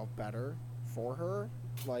myself better for her.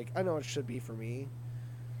 Like, I know it should be for me,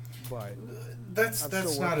 but that's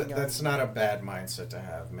not a bad mindset to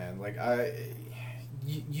have, man. Like,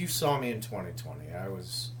 you saw me in 2020. I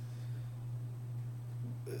was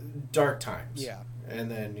dark times. Yeah.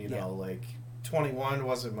 And then, like, 21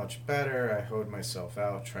 wasn't much better. I hoed myself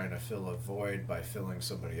out trying to fill a void by filling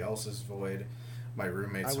somebody else's void. My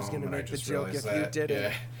roommate's home, and I just realized that. You did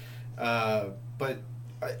it. But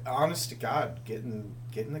honest to God, getting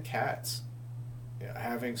the cats,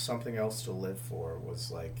 having something else to live for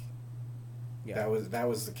was like, that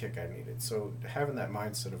was the kick I needed. So having that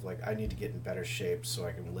mindset of, like, I need to get in better shape so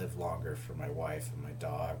I can live longer for my wife and my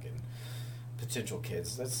dog and potential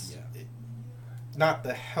kids. That's not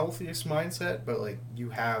the healthiest mindset, but, like,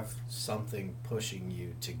 you have something pushing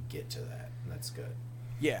you to get to that, and that's good.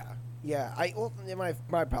 Yeah.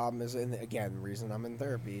 My problem is, and again, the reason I'm in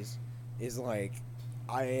therapies is, like,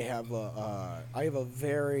 I have a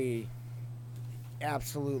very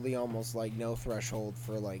absolutely almost, like, no threshold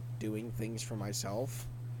for, like, doing things for myself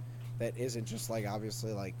that isn't just, like,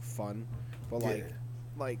 obviously, like, fun, but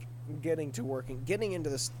like getting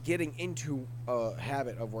into a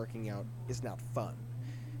habit of working out is not fun.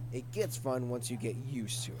 It gets fun once you get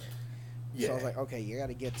used to it. Yeah. So I was like, okay, you got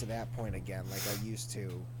to get to that point again, like I used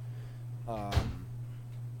to.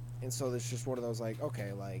 And so it's just one of those, like,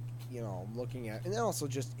 okay, like, I'm looking at, and then also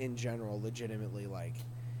just in general, legitimately, like,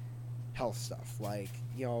 health stuff, like,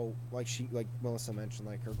 like Melissa mentioned,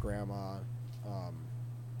 like, her grandma,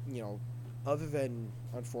 other than,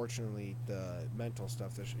 unfortunately, the mental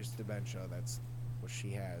stuff, that is dementia, that's what she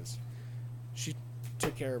has. She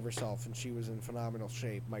took care of herself, and she was in phenomenal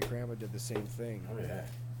shape. My grandma did the same thing. Oh, yeah.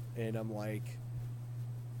 And I'm like,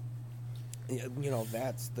 I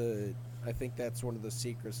think that's one of the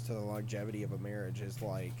secrets to the longevity of a marriage is,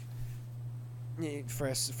 like,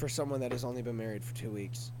 for someone that has only been married for 2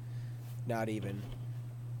 weeks, not even.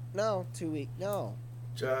 No, 2 weeks, no.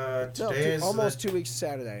 Today is almost 2 weeks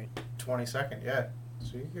Saturday. 22nd, yeah.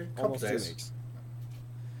 So you get a couple almost days. 2 weeks.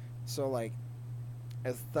 So, like,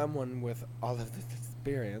 as someone with all of this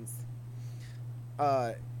experience,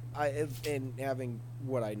 in having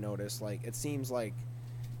what I noticed, like, it seems like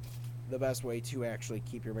the best way to actually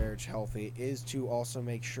keep your marriage healthy is to also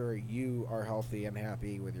make sure you are healthy and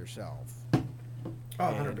happy with yourself. Oh,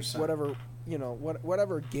 100%.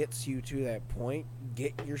 Whatever gets you to that point,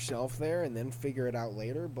 get yourself there and then figure it out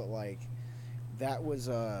later. But, like, that was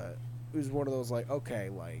it was one of those, like, okay,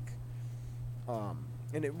 like,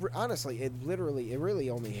 and it honestly, it really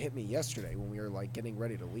only hit me yesterday when we were, like, getting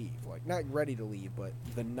ready to leave. Like, not ready to leave, but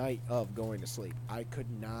the night of going to sleep. I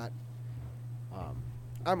could not.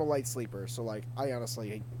 I'm a light sleeper, so, like, I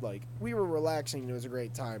honestly, like, we were relaxing and it was a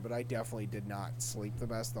great time, but I definitely did not sleep the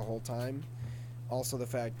best the whole time. Also, the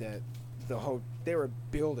fact that they were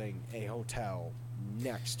building a hotel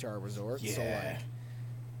next to our resort, so, like,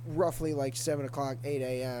 roughly, like, 7 o'clock, 8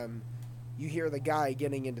 a.m., you hear the guy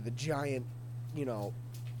getting into the giant,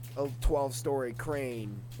 a 12-story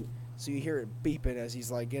crane. So you hear it beeping as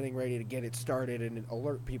he's, like, getting ready to get it started and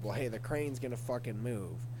alert people, hey, the crane's gonna fucking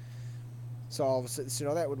move. So all of a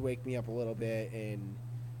sudden, that would wake me up a little bit, and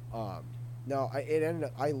I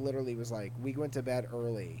literally was like, we went to bed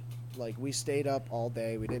early. Like, we stayed up all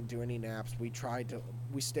day. We didn't do any naps. We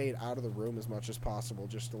stayed out of the room as much as possible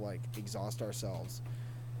just to, like, exhaust ourselves.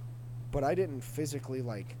 But I didn't physically,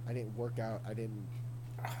 like, I didn't work out.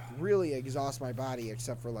 really exhaust my body,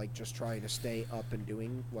 except for like just trying to stay up and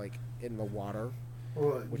doing like in the water.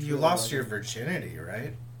 Well, Which you really lost your wasn't- virginity,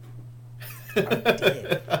 right? I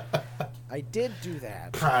did. I did do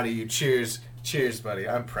that. Proud of you. Cheers. Cheers, buddy.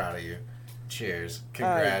 I'm proud of you. Cheers.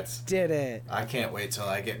 Congrats. I did it. I can't wait till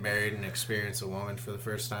I get married and experience a woman for the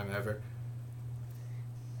first time ever.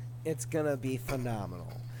 It's gonna be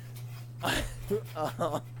phenomenal.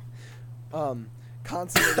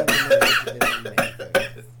 Consummating the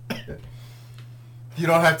marriage is amazing. You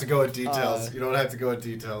don't have to go into details. You don't have to go into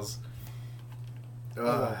details.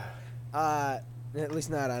 At least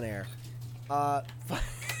not on air.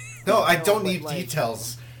 No, I don't but, need like,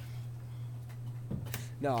 details.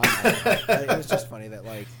 No, it was just funny that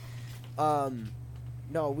like,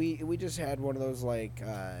 no, we just had one of those like,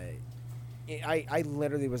 I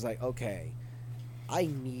literally was like, okay, I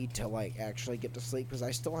need to like actually get to sleep because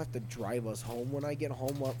I still have to drive us home when I get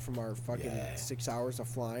home up from our fucking 6 hours of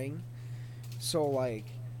flying. So like,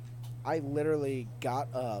 I literally got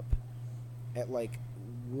up at like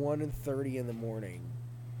 1:30 in the morning,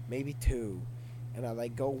 maybe 2. And I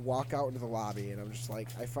like go walk out into the lobby, and I'm just like,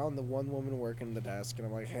 I found the one woman working the desk, and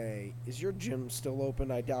I'm like, hey, is your gym still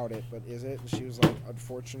open? I doubt it, but is it? And she was like,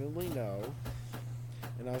 unfortunately, no.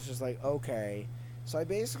 And I was just like, okay. So I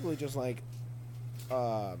basically just like,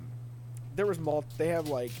 there was they have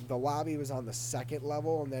like, the lobby was on the 2nd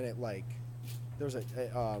level, and then it like, there's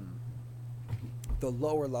the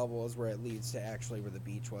lower level is where it leads to actually where the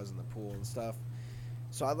beach was and the pool and stuff.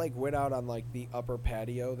 So I like went out on like the upper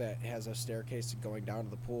patio that has a staircase going down to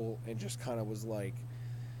the pool and just kind of was like,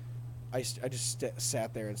 I just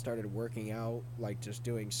sat there and started working out, like just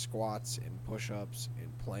doing squats and push-ups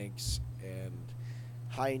and planks and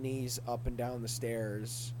high knees up and down the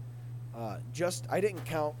stairs. I didn't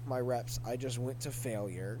count my reps. I just went to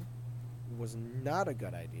failure. It was not a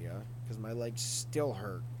good idea because my legs still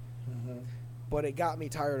hurt. Mm-hmm. But it got me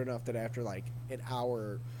tired enough that after like an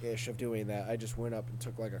hour-ish of doing that, I just went up and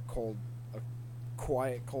took like a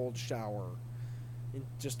quiet cold shower, and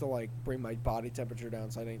just to like bring my body temperature down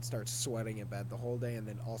so I didn't start sweating in bed the whole day, and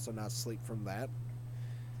then also not sleep from that.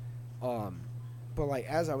 But like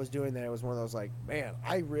as I was doing that, it was one of those like, man,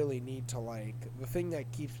 I really need to like, the thing that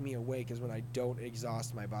keeps me awake is when I don't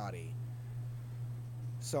exhaust my body.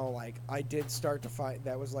 So, like, I did start to find,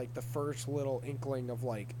 that was, like, the first little inkling of,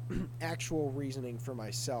 like, actual reasoning for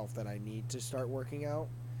myself that I need to start working out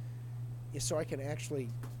is so I can actually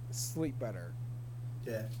sleep better.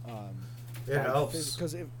 Yeah. It helps.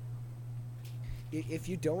 Because if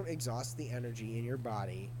you don't exhaust the energy in your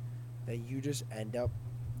body, then you just end up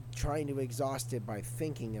trying to exhaust it by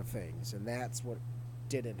thinking of things, and that's what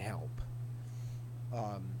didn't help.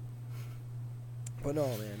 But no,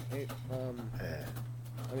 man.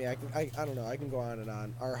 I mean, I don't know. I can go on and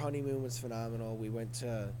on. Our honeymoon was phenomenal. We went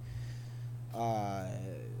to,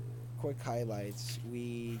 quick highlights.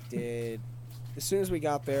 We did, as soon as we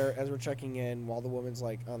got there, as we're checking in, while the woman's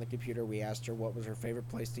like on the computer, we asked her what was her favorite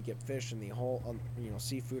place to get fish in the whole,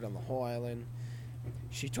 seafood on the whole island.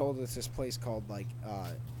 She told us this place called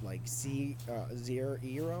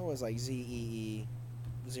Zero, is like ZEE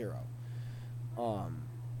 0, or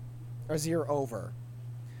Zero Over.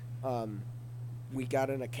 We got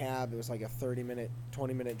in a cab. It was like a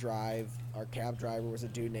 20-minute drive. Our cab driver was a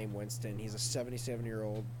dude named Winston. He's a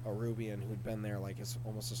 77-year-old Arubian who'd been there like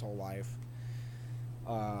almost his whole life.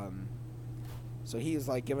 So he was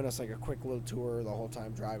like giving us like a quick little tour the whole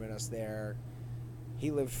time driving us there.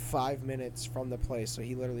 He lived 5 minutes from the place, so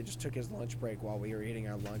he literally just took his lunch break while we were eating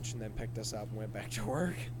our lunch and then picked us up and went back to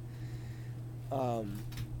work.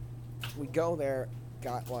 We go there,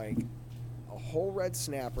 got like a whole red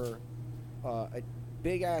snapper, a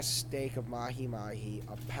big-ass steak of mahi-mahi,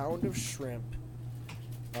 a pound of shrimp,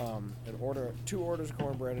 2 orders of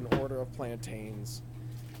cornbread, an order of plantains,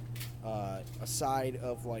 a side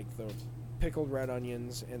of, like, the pickled red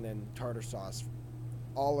onions, and then tartar sauce.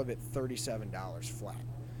 All of it $37 flat.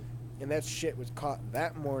 And that shit was caught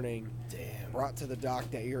that morning, brought to the dock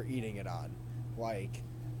that you're eating it on. Like,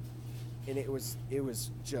 and it was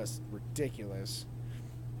just ridiculous.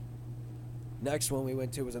 Next one we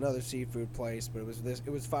went to was another seafood place, but it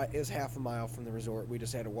was half a mile from the resort. We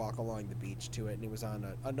just had to walk along the beach to it, and it was on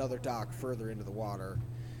another dock further into the water,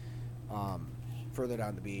 further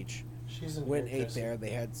down the beach. Went ate there.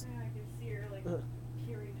 They had. Yeah, I can see her like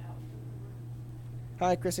peering out.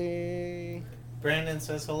 Hi, Chrissy. Brandon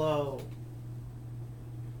says hello.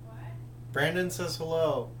 What? Brandon says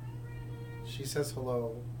hello. She says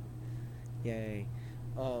hello. Yay.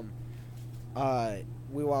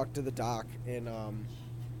 We walked to the dock, and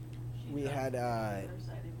we had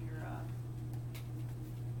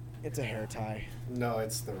It's a hair tie. No,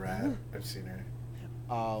 it's the rat. I've seen her.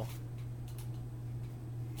 Oh.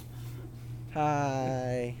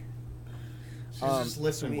 Hi. She's just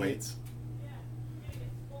lifting so weights.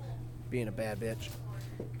 Being a bad bitch.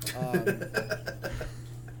 Oh.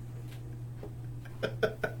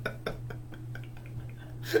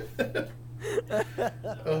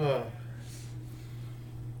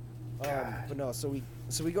 But no, so we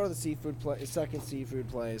go to the second seafood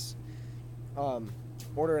place.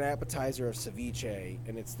 Order an appetizer of ceviche,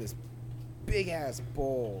 and it's this big ass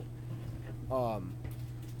bowl.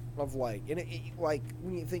 Of like, and like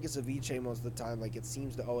when you think of ceviche most of the time, like it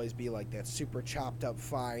seems to always be like that super chopped up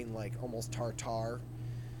fine, like almost tartare.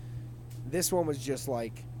 This one was just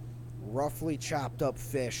like roughly chopped up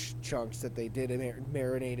fish chunks that they did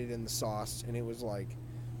marinated in the sauce, and it was like,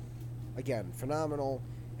 again, phenomenal.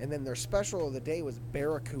 And then their special of the day was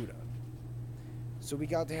barracuda. So we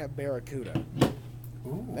got to have barracuda.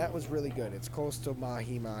 Ooh. That was really good. It's close to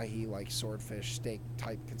mahi, like swordfish steak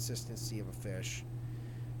type consistency of a fish.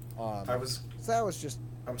 So that was just.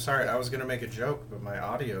 I'm sorry. I was gonna make a joke, but my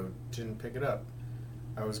audio didn't pick it up.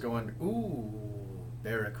 I was going, ooh,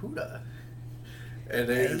 barracuda,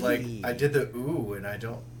 and I did the ooh, and I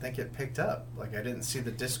don't think it picked up. Like I didn't see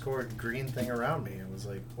the Discord green thing around me. I was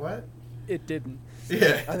like, what? It didn't.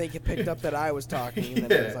 Yeah. I think it picked up that I was talking, and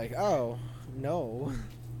then it was like, oh no.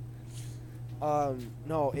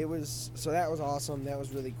 No, it was, so that was awesome. That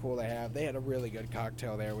was really cool to have. They had a really good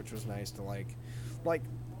cocktail there, which was nice to like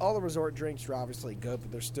all the resort drinks are obviously good,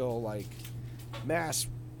 but they're still like mass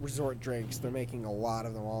resort drinks. They're making a lot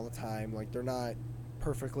of them all the time. Like they're not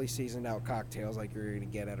perfectly seasoned out cocktails like you're going to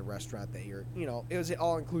get at a restaurant that it was an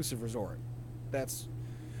all-inclusive resort. That's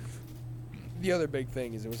the other big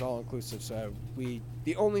thing, is it was all-inclusive. So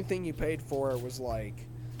the only thing you paid for was like,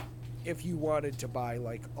 if you wanted to buy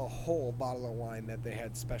like a whole bottle of wine that they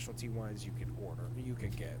had specialty wines you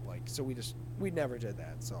could get. Like, so we never did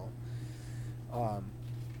that. So,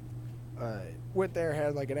 went there,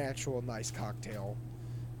 had like an actual nice cocktail,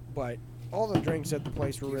 but all the drinks at the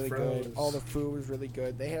place were really good. All the food was really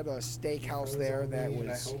good. They had a steakhouse there that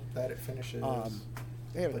was. I hope that it finishes.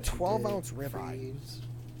 They had a 12-ounce ribeye.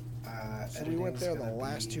 So we went there the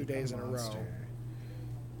last 2 days in a row.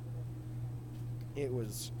 It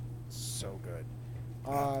was so good.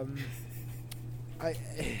 I'm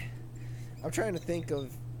trying to think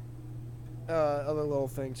of other little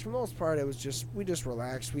things. For the most part, we just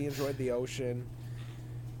relaxed. We enjoyed the ocean.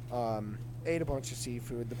 Ate a bunch of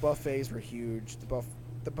seafood. The buffets were huge.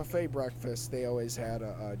 The buffet breakfast, they always had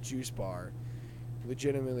a juice bar.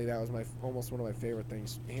 Legitimately, that was almost one of my favorite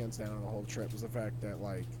things, hands down, on the whole trip, was the fact that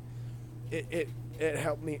like it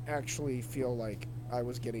helped me actually feel like I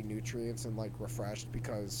was getting nutrients and like refreshed,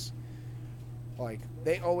 because like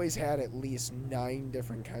they always had at least 9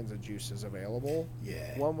 different kinds of juices available.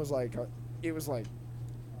 Yeah. One was like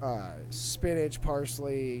spinach,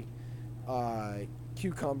 parsley,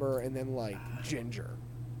 cucumber, and then like ginger.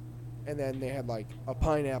 And then they had like a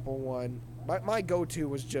pineapple one. My go-to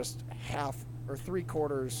was just half to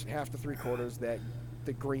 3/4 that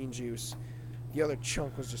the green juice. The other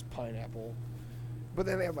chunk was just pineapple. But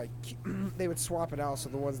then they have like they would swap it out, so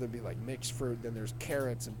the ones that'd be like mixed fruit, then there's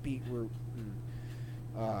carrots and beetroot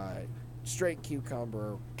and straight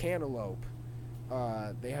cucumber, cantaloupe.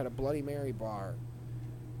 They had a Bloody Mary bar.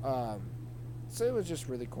 So it was just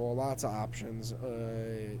really cool. Lots of options.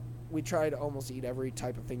 We tried to almost eat every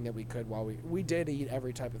type of thing that we could we did eat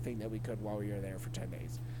every type of thing that we could while we were there for 10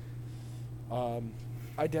 days.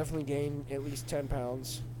 I definitely gained at least 10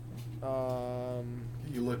 pounds.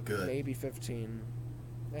 You look good. Maybe 15.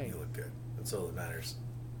 Hey. You look good. That's all that matters.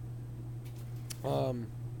 But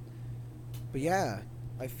yeah,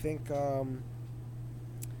 I think other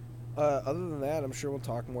than that, I'm sure we'll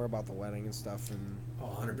talk more about the wedding and stuff in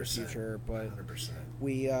 100%. the future. But 100%.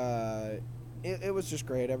 we it was just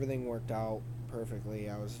great. Everything worked out perfectly.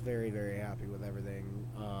 I was very, very happy with everything.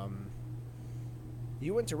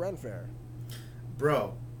 You went to Ren Fair.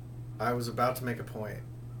 Bro, I was about to make a point.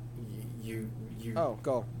 You Oh,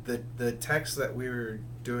 go. The text that we were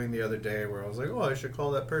doing the other day, where I was like, oh, I should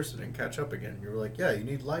call that person and catch up again. You were like, yeah, you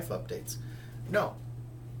need life updates. No.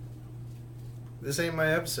 This ain't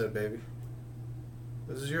my episode, baby.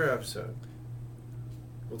 This is your episode.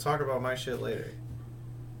 We'll talk about my shit later.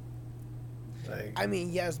 Like, I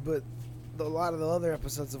mean, yes, but a lot of the other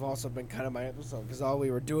episodes have also been kind of my episode, because all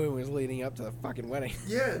we were doing was leading up to the fucking wedding.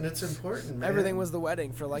 yeah, and it's important, man. Everything was the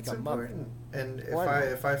wedding for like it's a important. month. And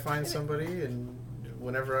if I find somebody, and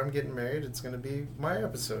whenever I'm getting married, it's gonna be my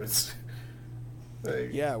episodes. Like,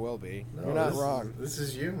 Yeah, it will be. no, You're not wrong. This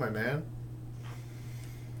is you, my man.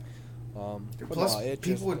 But Plus, no, it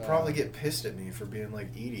people just, would probably get pissed at me for being like,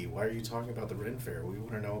 Edie, why are you talking about the Ren Fair? We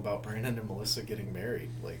want to know about Brandon and Melissa getting married.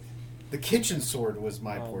 Like, the kitchen sword was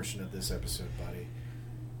my portion of this episode, buddy.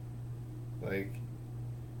 Like,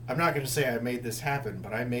 I'm not going to say I made this happen,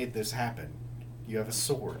 but I made this happen. You have a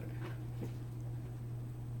sword.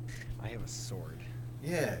 I have a sword.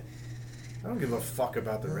 Yeah. I don't give a fuck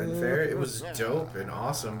about the Ren Fair. It was dope and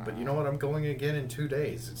awesome, but you know what? I'm going again in 2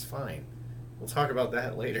 days. It's fine. We'll talk about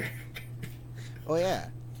that later. Oh yeah.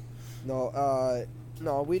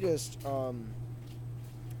 No, we just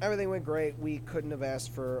everything went great. We couldn't have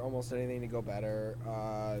asked for almost anything to go better.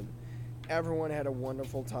 Everyone had a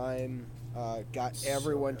wonderful time. Got So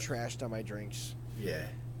everyone good. trashed on my drinks. Yeah.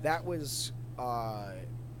 That was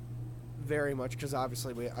very much because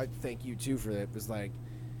obviously I thank you too for it. It was like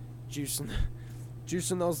juicing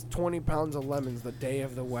those 20 pounds of lemons the day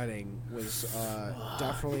of the wedding was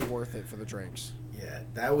definitely worth it for the drinks. Yeah,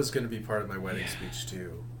 that was going to be part of my wedding speech,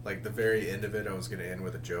 too. Like, the very end of it, I was going to end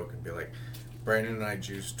with a joke and be like, Brandon and I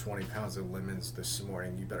juiced 20 pounds of lemons this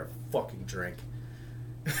morning. You better fucking drink.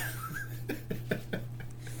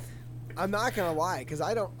 I'm not gonna lie, because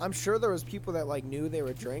I'm sure there was people that like knew they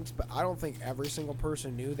were drinks, but I don't think every single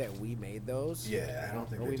person knew that we made those. Yeah, I don't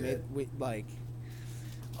think Or they we did.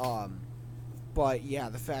 But yeah,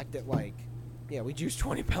 the fact that like, yeah, we juiced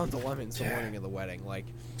 20 pounds of lemons the Yeah. morning of the wedding, like.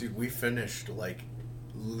 Dude, we finished, like,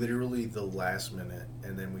 literally the last minute,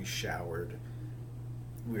 and then we showered.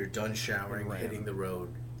 We were done showering, Right. hitting the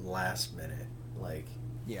road last minute. Like,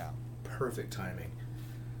 Yeah. perfect timing.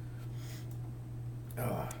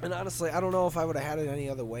 And honestly, I don't know if I would have had it any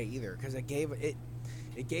other way either, because it gave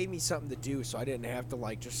me something to do, so I didn't have to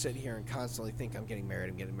like just sit here and constantly think I'm getting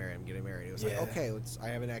married. It was Yeah. like, okay, I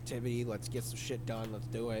have an activity, let's get some shit done, let's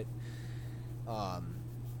do it. And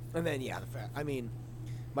then yeah,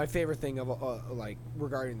 my favorite thing of like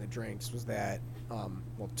regarding the drinks was that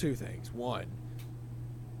two things. One,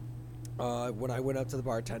 when I went up to the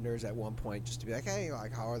bartenders at one point just to be like, hey,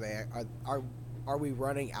 like how are they? Are we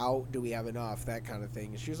running out? Do we have enough? That kind of thing.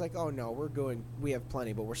 And she was like, oh no, we have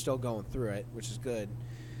plenty, but we're still going through it, which is good.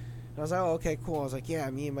 And I was like, oh, okay, cool. I was like, yeah,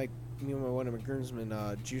 me and one of my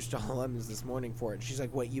groomsmen juiced all the lemons this morning for it. And she's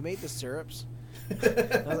like, wait, you made the syrups? And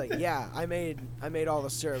I was like, yeah, I made all the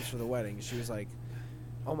syrups for the wedding. She was like,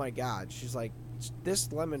 oh my god. She's like,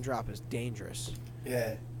 this lemon drop is dangerous.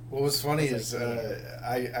 Yeah. What was funny I was is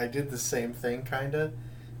like, I did the same thing, kind of.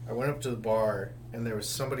 I went up to the bar, and there was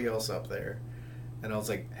somebody else up there. And I was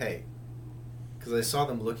like, hey. Because I saw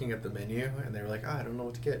them looking at the menu, and they were like, I don't know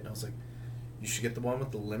what to get. And I was like, you should get the one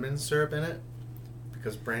with the lemon syrup in it.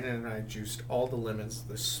 Because Brandon and I juiced all the lemons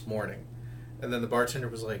this morning. And then the bartender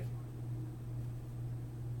was like,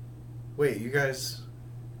 wait, you guys...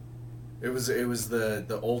 It was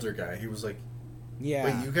the older guy. He was like, Yeah.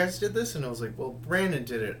 wait, you guys did this? And I was like, well, Brandon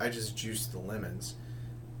did it. I just juiced the lemons.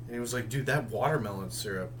 And he was like, dude, that watermelon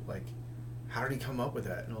syrup, like, how did he come up with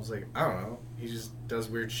that? And I was like, I don't know. He just does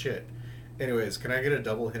weird shit. Anyways, can I get a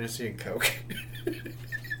double Hennessy and Coke?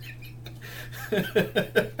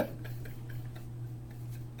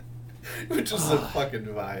 Which is a fucking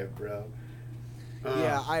vibe, bro.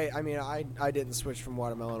 Yeah, I didn't switch from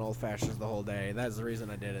watermelon old fashions the whole day. That's the reason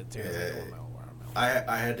I did it too. I was like, Yeah. watermelon.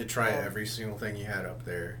 I had to try every single thing you had up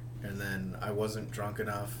there, and then I wasn't drunk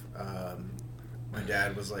enough. My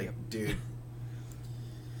dad was like, dude,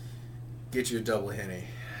 get you a double Henny.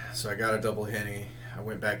 So I got a double Henny. I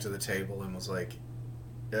went back to the table and was like,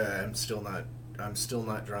 I'm still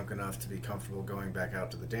not drunk enough to be comfortable going back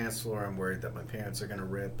out to the dance floor. I'm worried that my pants are gonna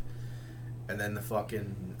rip. And then the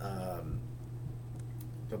fucking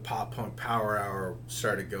the pop punk power hour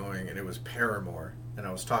started going, and it was Paramore. And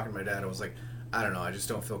I was talking to my dad. I was like, I don't know, I just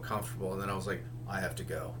don't feel comfortable. And then I was like, I have to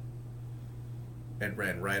go. And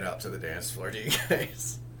ran right out to the dance floor to you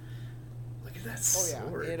guys. Look at that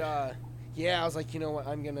sword. Yeah, I was like, you know what,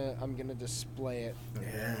 I'm gonna display it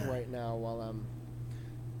Yeah. right now while I'm,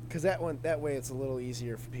 because that way it's a little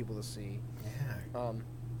easier for people to see. Yeah.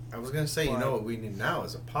 I was gonna say, you but- know what we need now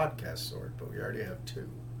is a podcast sword, but we already have two.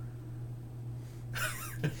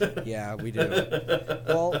 Yeah, we do.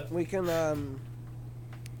 Well, we can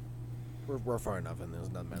we're far enough in this,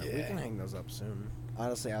 doesn't matter. We Yeah. can hang those up soon.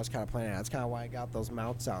 Honestly, I was kind of planning. That's kind of why I got those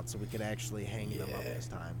mounts out, so we could actually hang them up Yeah. this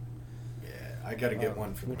time. Yeah, I gotta get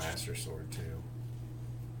one for the which- Master Sword too.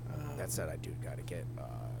 That said, I do gotta get.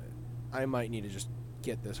 I might need to just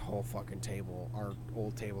get this whole fucking table, our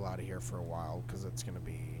old table, out of here for a while because it's gonna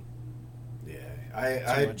be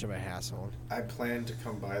Yeah, too much of a hassle. I plan to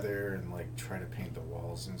come by there and like try to paint the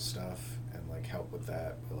walls and stuff and like help with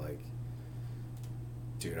that, but like,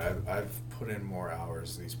 dude, I've put in more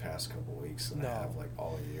hours these past couple weeks than I No. have like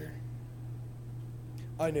all year.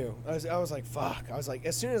 I knew. I was like, fuck. I was like,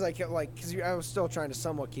 as soon as I kept, like, because I was still trying to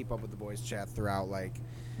somewhat keep up with the boys' chat throughout, like,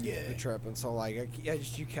 the trip. And so, like,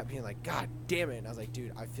 you kept being like, God damn it. And I was like,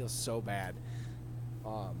 dude, I feel so bad.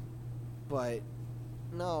 But,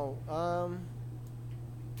 no,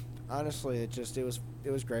 honestly, it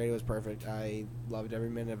was great. It was perfect. I loved every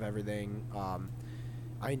minute of everything.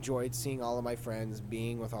 I enjoyed seeing all of my friends,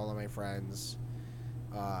 being with all of my friends.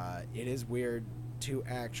 It is weird to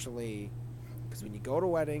actually... Because when you go to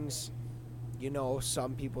weddings, you know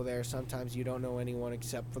some people there. Sometimes you don't know anyone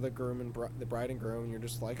except for the groom and the bride and groom. You're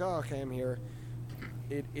just like, oh, okay, I'm here.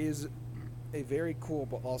 It is a very cool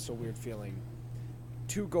but also weird feeling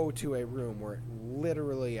to go to a room where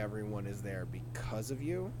literally everyone is there because of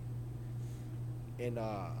you. And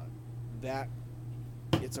that,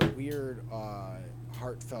 it's a weird,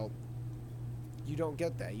 heartfelt... You don't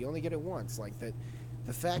get that. You only get it once. Like, that,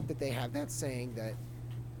 the fact that they have that saying that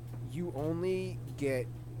you only get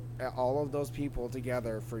all of those people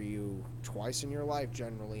together for you twice in your life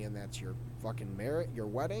generally, and that's your fucking your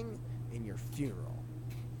wedding and your funeral.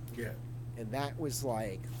 Yeah. And that was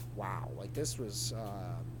like, wow. Like, this was,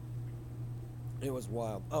 it was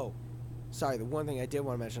wild. Oh, sorry, the one thing I did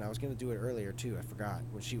want to mention, I was going to do it earlier too, I forgot,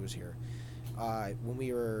 when she was here. When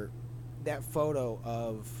we were, that photo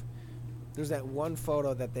of, there's that one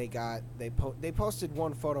photo that they got, they posted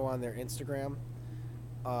one photo on their Instagram,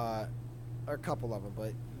 a couple of them,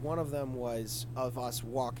 but one of them was of us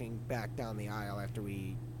walking back down the aisle after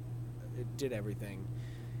we did everything,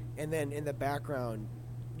 and then in the background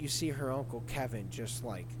you see her uncle Kevin just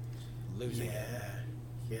like losing it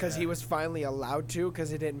because he was finally allowed to,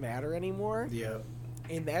 because it didn't matter anymore.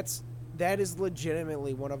 And that is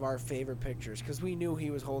legitimately one of our favorite pictures, because we knew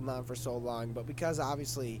he was holding on for so long, but because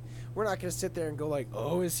obviously we're not going to sit there and go like,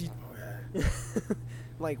 oh, is he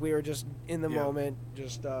like, we were just in the moment,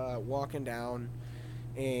 just walking down,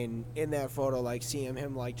 and in that photo, like, seeing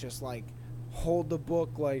him, like, just, like, hold the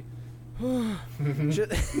book, like,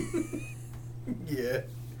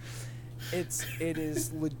 it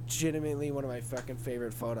is legitimately one of my fucking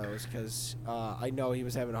favorite photos, because I know he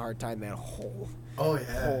was having a hard time that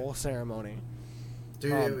whole ceremony.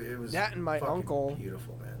 Dude, it was that, and my uncle,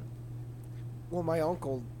 beautiful, man. Well, my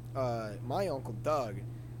uncle Doug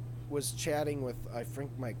was chatting with, I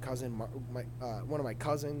think, my cousin, one of my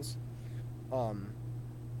cousins,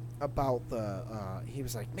 about he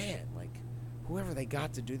was like, man, like, whoever they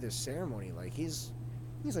got to do this ceremony, like, he's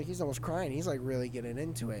almost crying. He's, like, really getting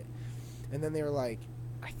into it. And then they were like,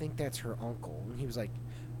 I think that's her uncle. And he was like,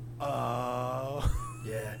 oh.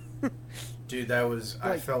 Yeah. Dude, that was, like,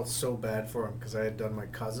 I felt so bad for him, because I had done my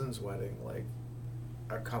cousin's wedding, like,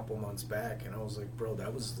 a couple months back, and I was like, bro,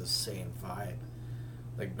 that was the same vibe.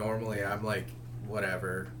 Like, normally I'm like,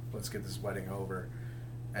 whatever, let's get this wedding over.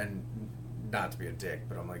 And not to be a dick,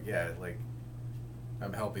 but I'm like, yeah, like,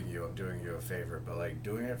 I'm helping you, I'm doing you a favor. But, like,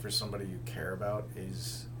 doing it for somebody you care about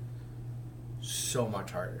is so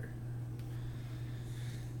much harder.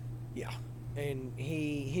 Yeah. And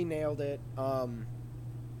he nailed it. I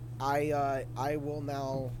will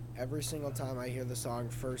now, every single time I hear the song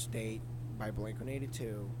First Date by Blink-182,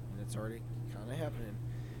 and it's already kind of happening,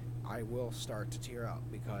 I will start to tear up,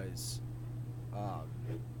 because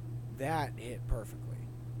that hit perfectly.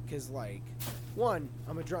 Because, like, one,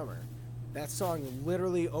 I'm a drummer. That song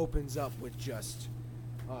literally opens up with just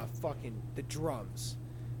fucking the drums.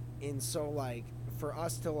 And so, like, for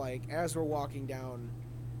us to, like, as we're walking down,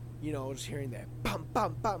 you know, just hearing that bum,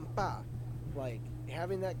 bum, bum, ba, like,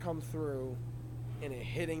 having that come through and it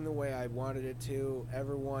hitting the way I wanted it to,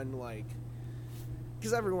 everyone, like,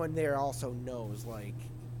 because everyone there also knows, like,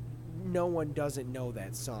 no one doesn't know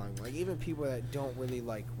that song. Like, even people that don't really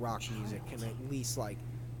like rock music can at least, like,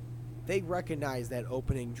 they recognize that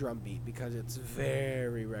opening drum beat because it's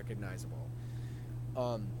very recognizable.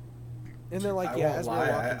 And then, like, yeah, as we're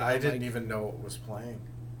walking down, I didn't even know what was playing.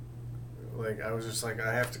 Like, I was just like,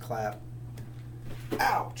 I have to clap.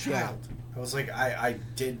 Ow, child. Yeah. I was like, I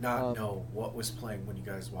did not know what was playing when you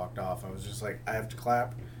guys walked off. I was just like, I have to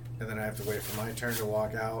clap, and then I have to wait for my turn to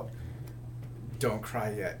walk out. Don't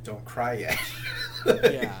cry yet. Don't cry yet.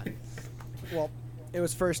 Yeah. Well, it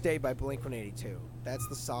was First Date by Blink-182. That's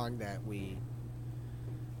the song that we,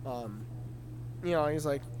 you know, he's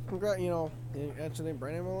like, you know, actually,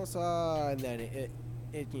 Brandon Melissa, and then it,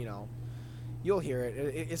 you know, you'll hear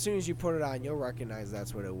it. As soon as you put it on, you'll recognize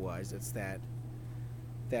that's what it was. It's that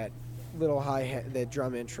little hi-hat, that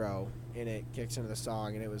drum intro, and it kicks into the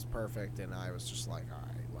song, and it was perfect, and I was just like, all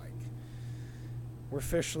right, like, we're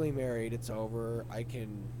officially married, it's over, I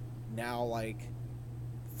can now, like,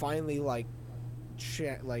 finally, like,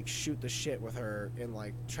 shoot the shit with her and,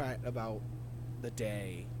 like, chat about the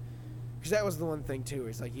day. Because that was the one thing, too.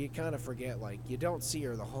 It's like you kind of forget, like, you don't see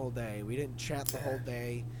her the whole day. We didn't chat the whole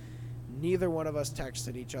day. Neither one of us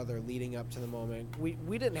texted each other leading up to the moment. We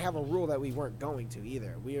didn't have a rule that we weren't going to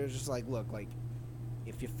either. We were just like, look, like,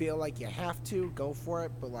 if you feel like you have to, go for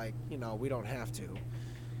it. But, like, you know, we don't have to.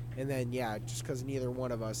 And then, yeah, just because neither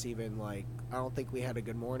one of us even, like, I don't think we had a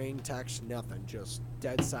good morning text, nothing. Just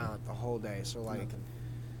dead silent the whole day. So, like,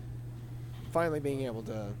 finally being able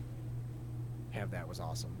to have that was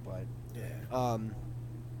awesome. But, yeah.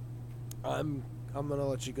 I'm gonna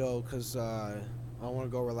let you go because I want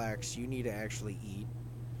to go relax. You need to actually eat.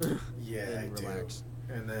 Yeah, and I relax.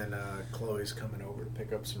 do. And then Chloe's coming over to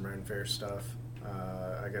pick up some Ren Fair stuff.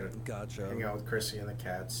 I gotta hang out with Chrissy and the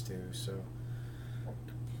cats too. So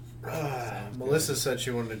Melissa said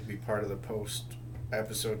she wanted to be part of the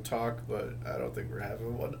post-episode talk, but I don't think we're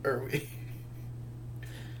having one, are we?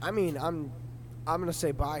 I mean, I'm gonna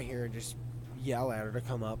say bye here and just yell at her to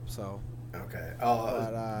come up. So. Okay.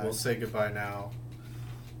 But, we'll say goodbye now.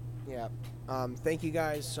 Yeah. Thank you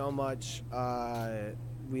guys so much.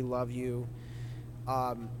 We love you.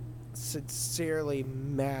 Sincerely,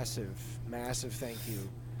 massive thank you.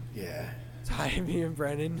 Yeah. Hi, me and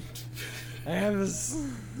Brennan. I have this.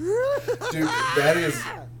 Dude, that is.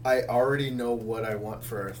 I already know what I want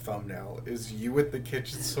for our thumbnail. Is you with the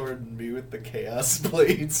kitchen sword and me with the chaos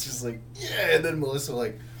blades. Just like, yeah. And then Melissa,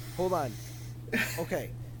 like. Hold on.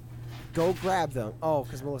 Okay. Go grab them. Oh,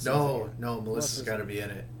 because Melissa. No, Melissa's got to be in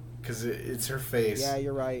it. Because it's her face. Yeah,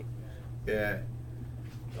 you're right. Yeah.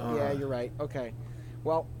 Yeah, you're right. Okay.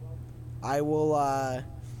 Well, I will.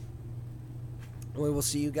 We will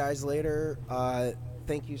see you guys later.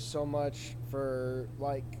 Thank you so much for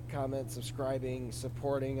comment, subscribing,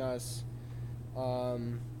 supporting us,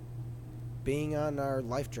 being on our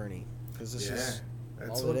life journey. Because this is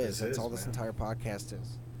all it is. That's all this entire podcast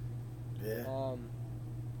is. Yeah.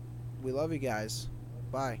 We love you guys.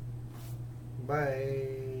 Bye. Bye.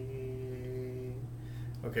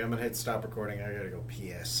 Okay, I'm gonna hit stop recording. I gotta go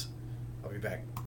PS. I'll be back.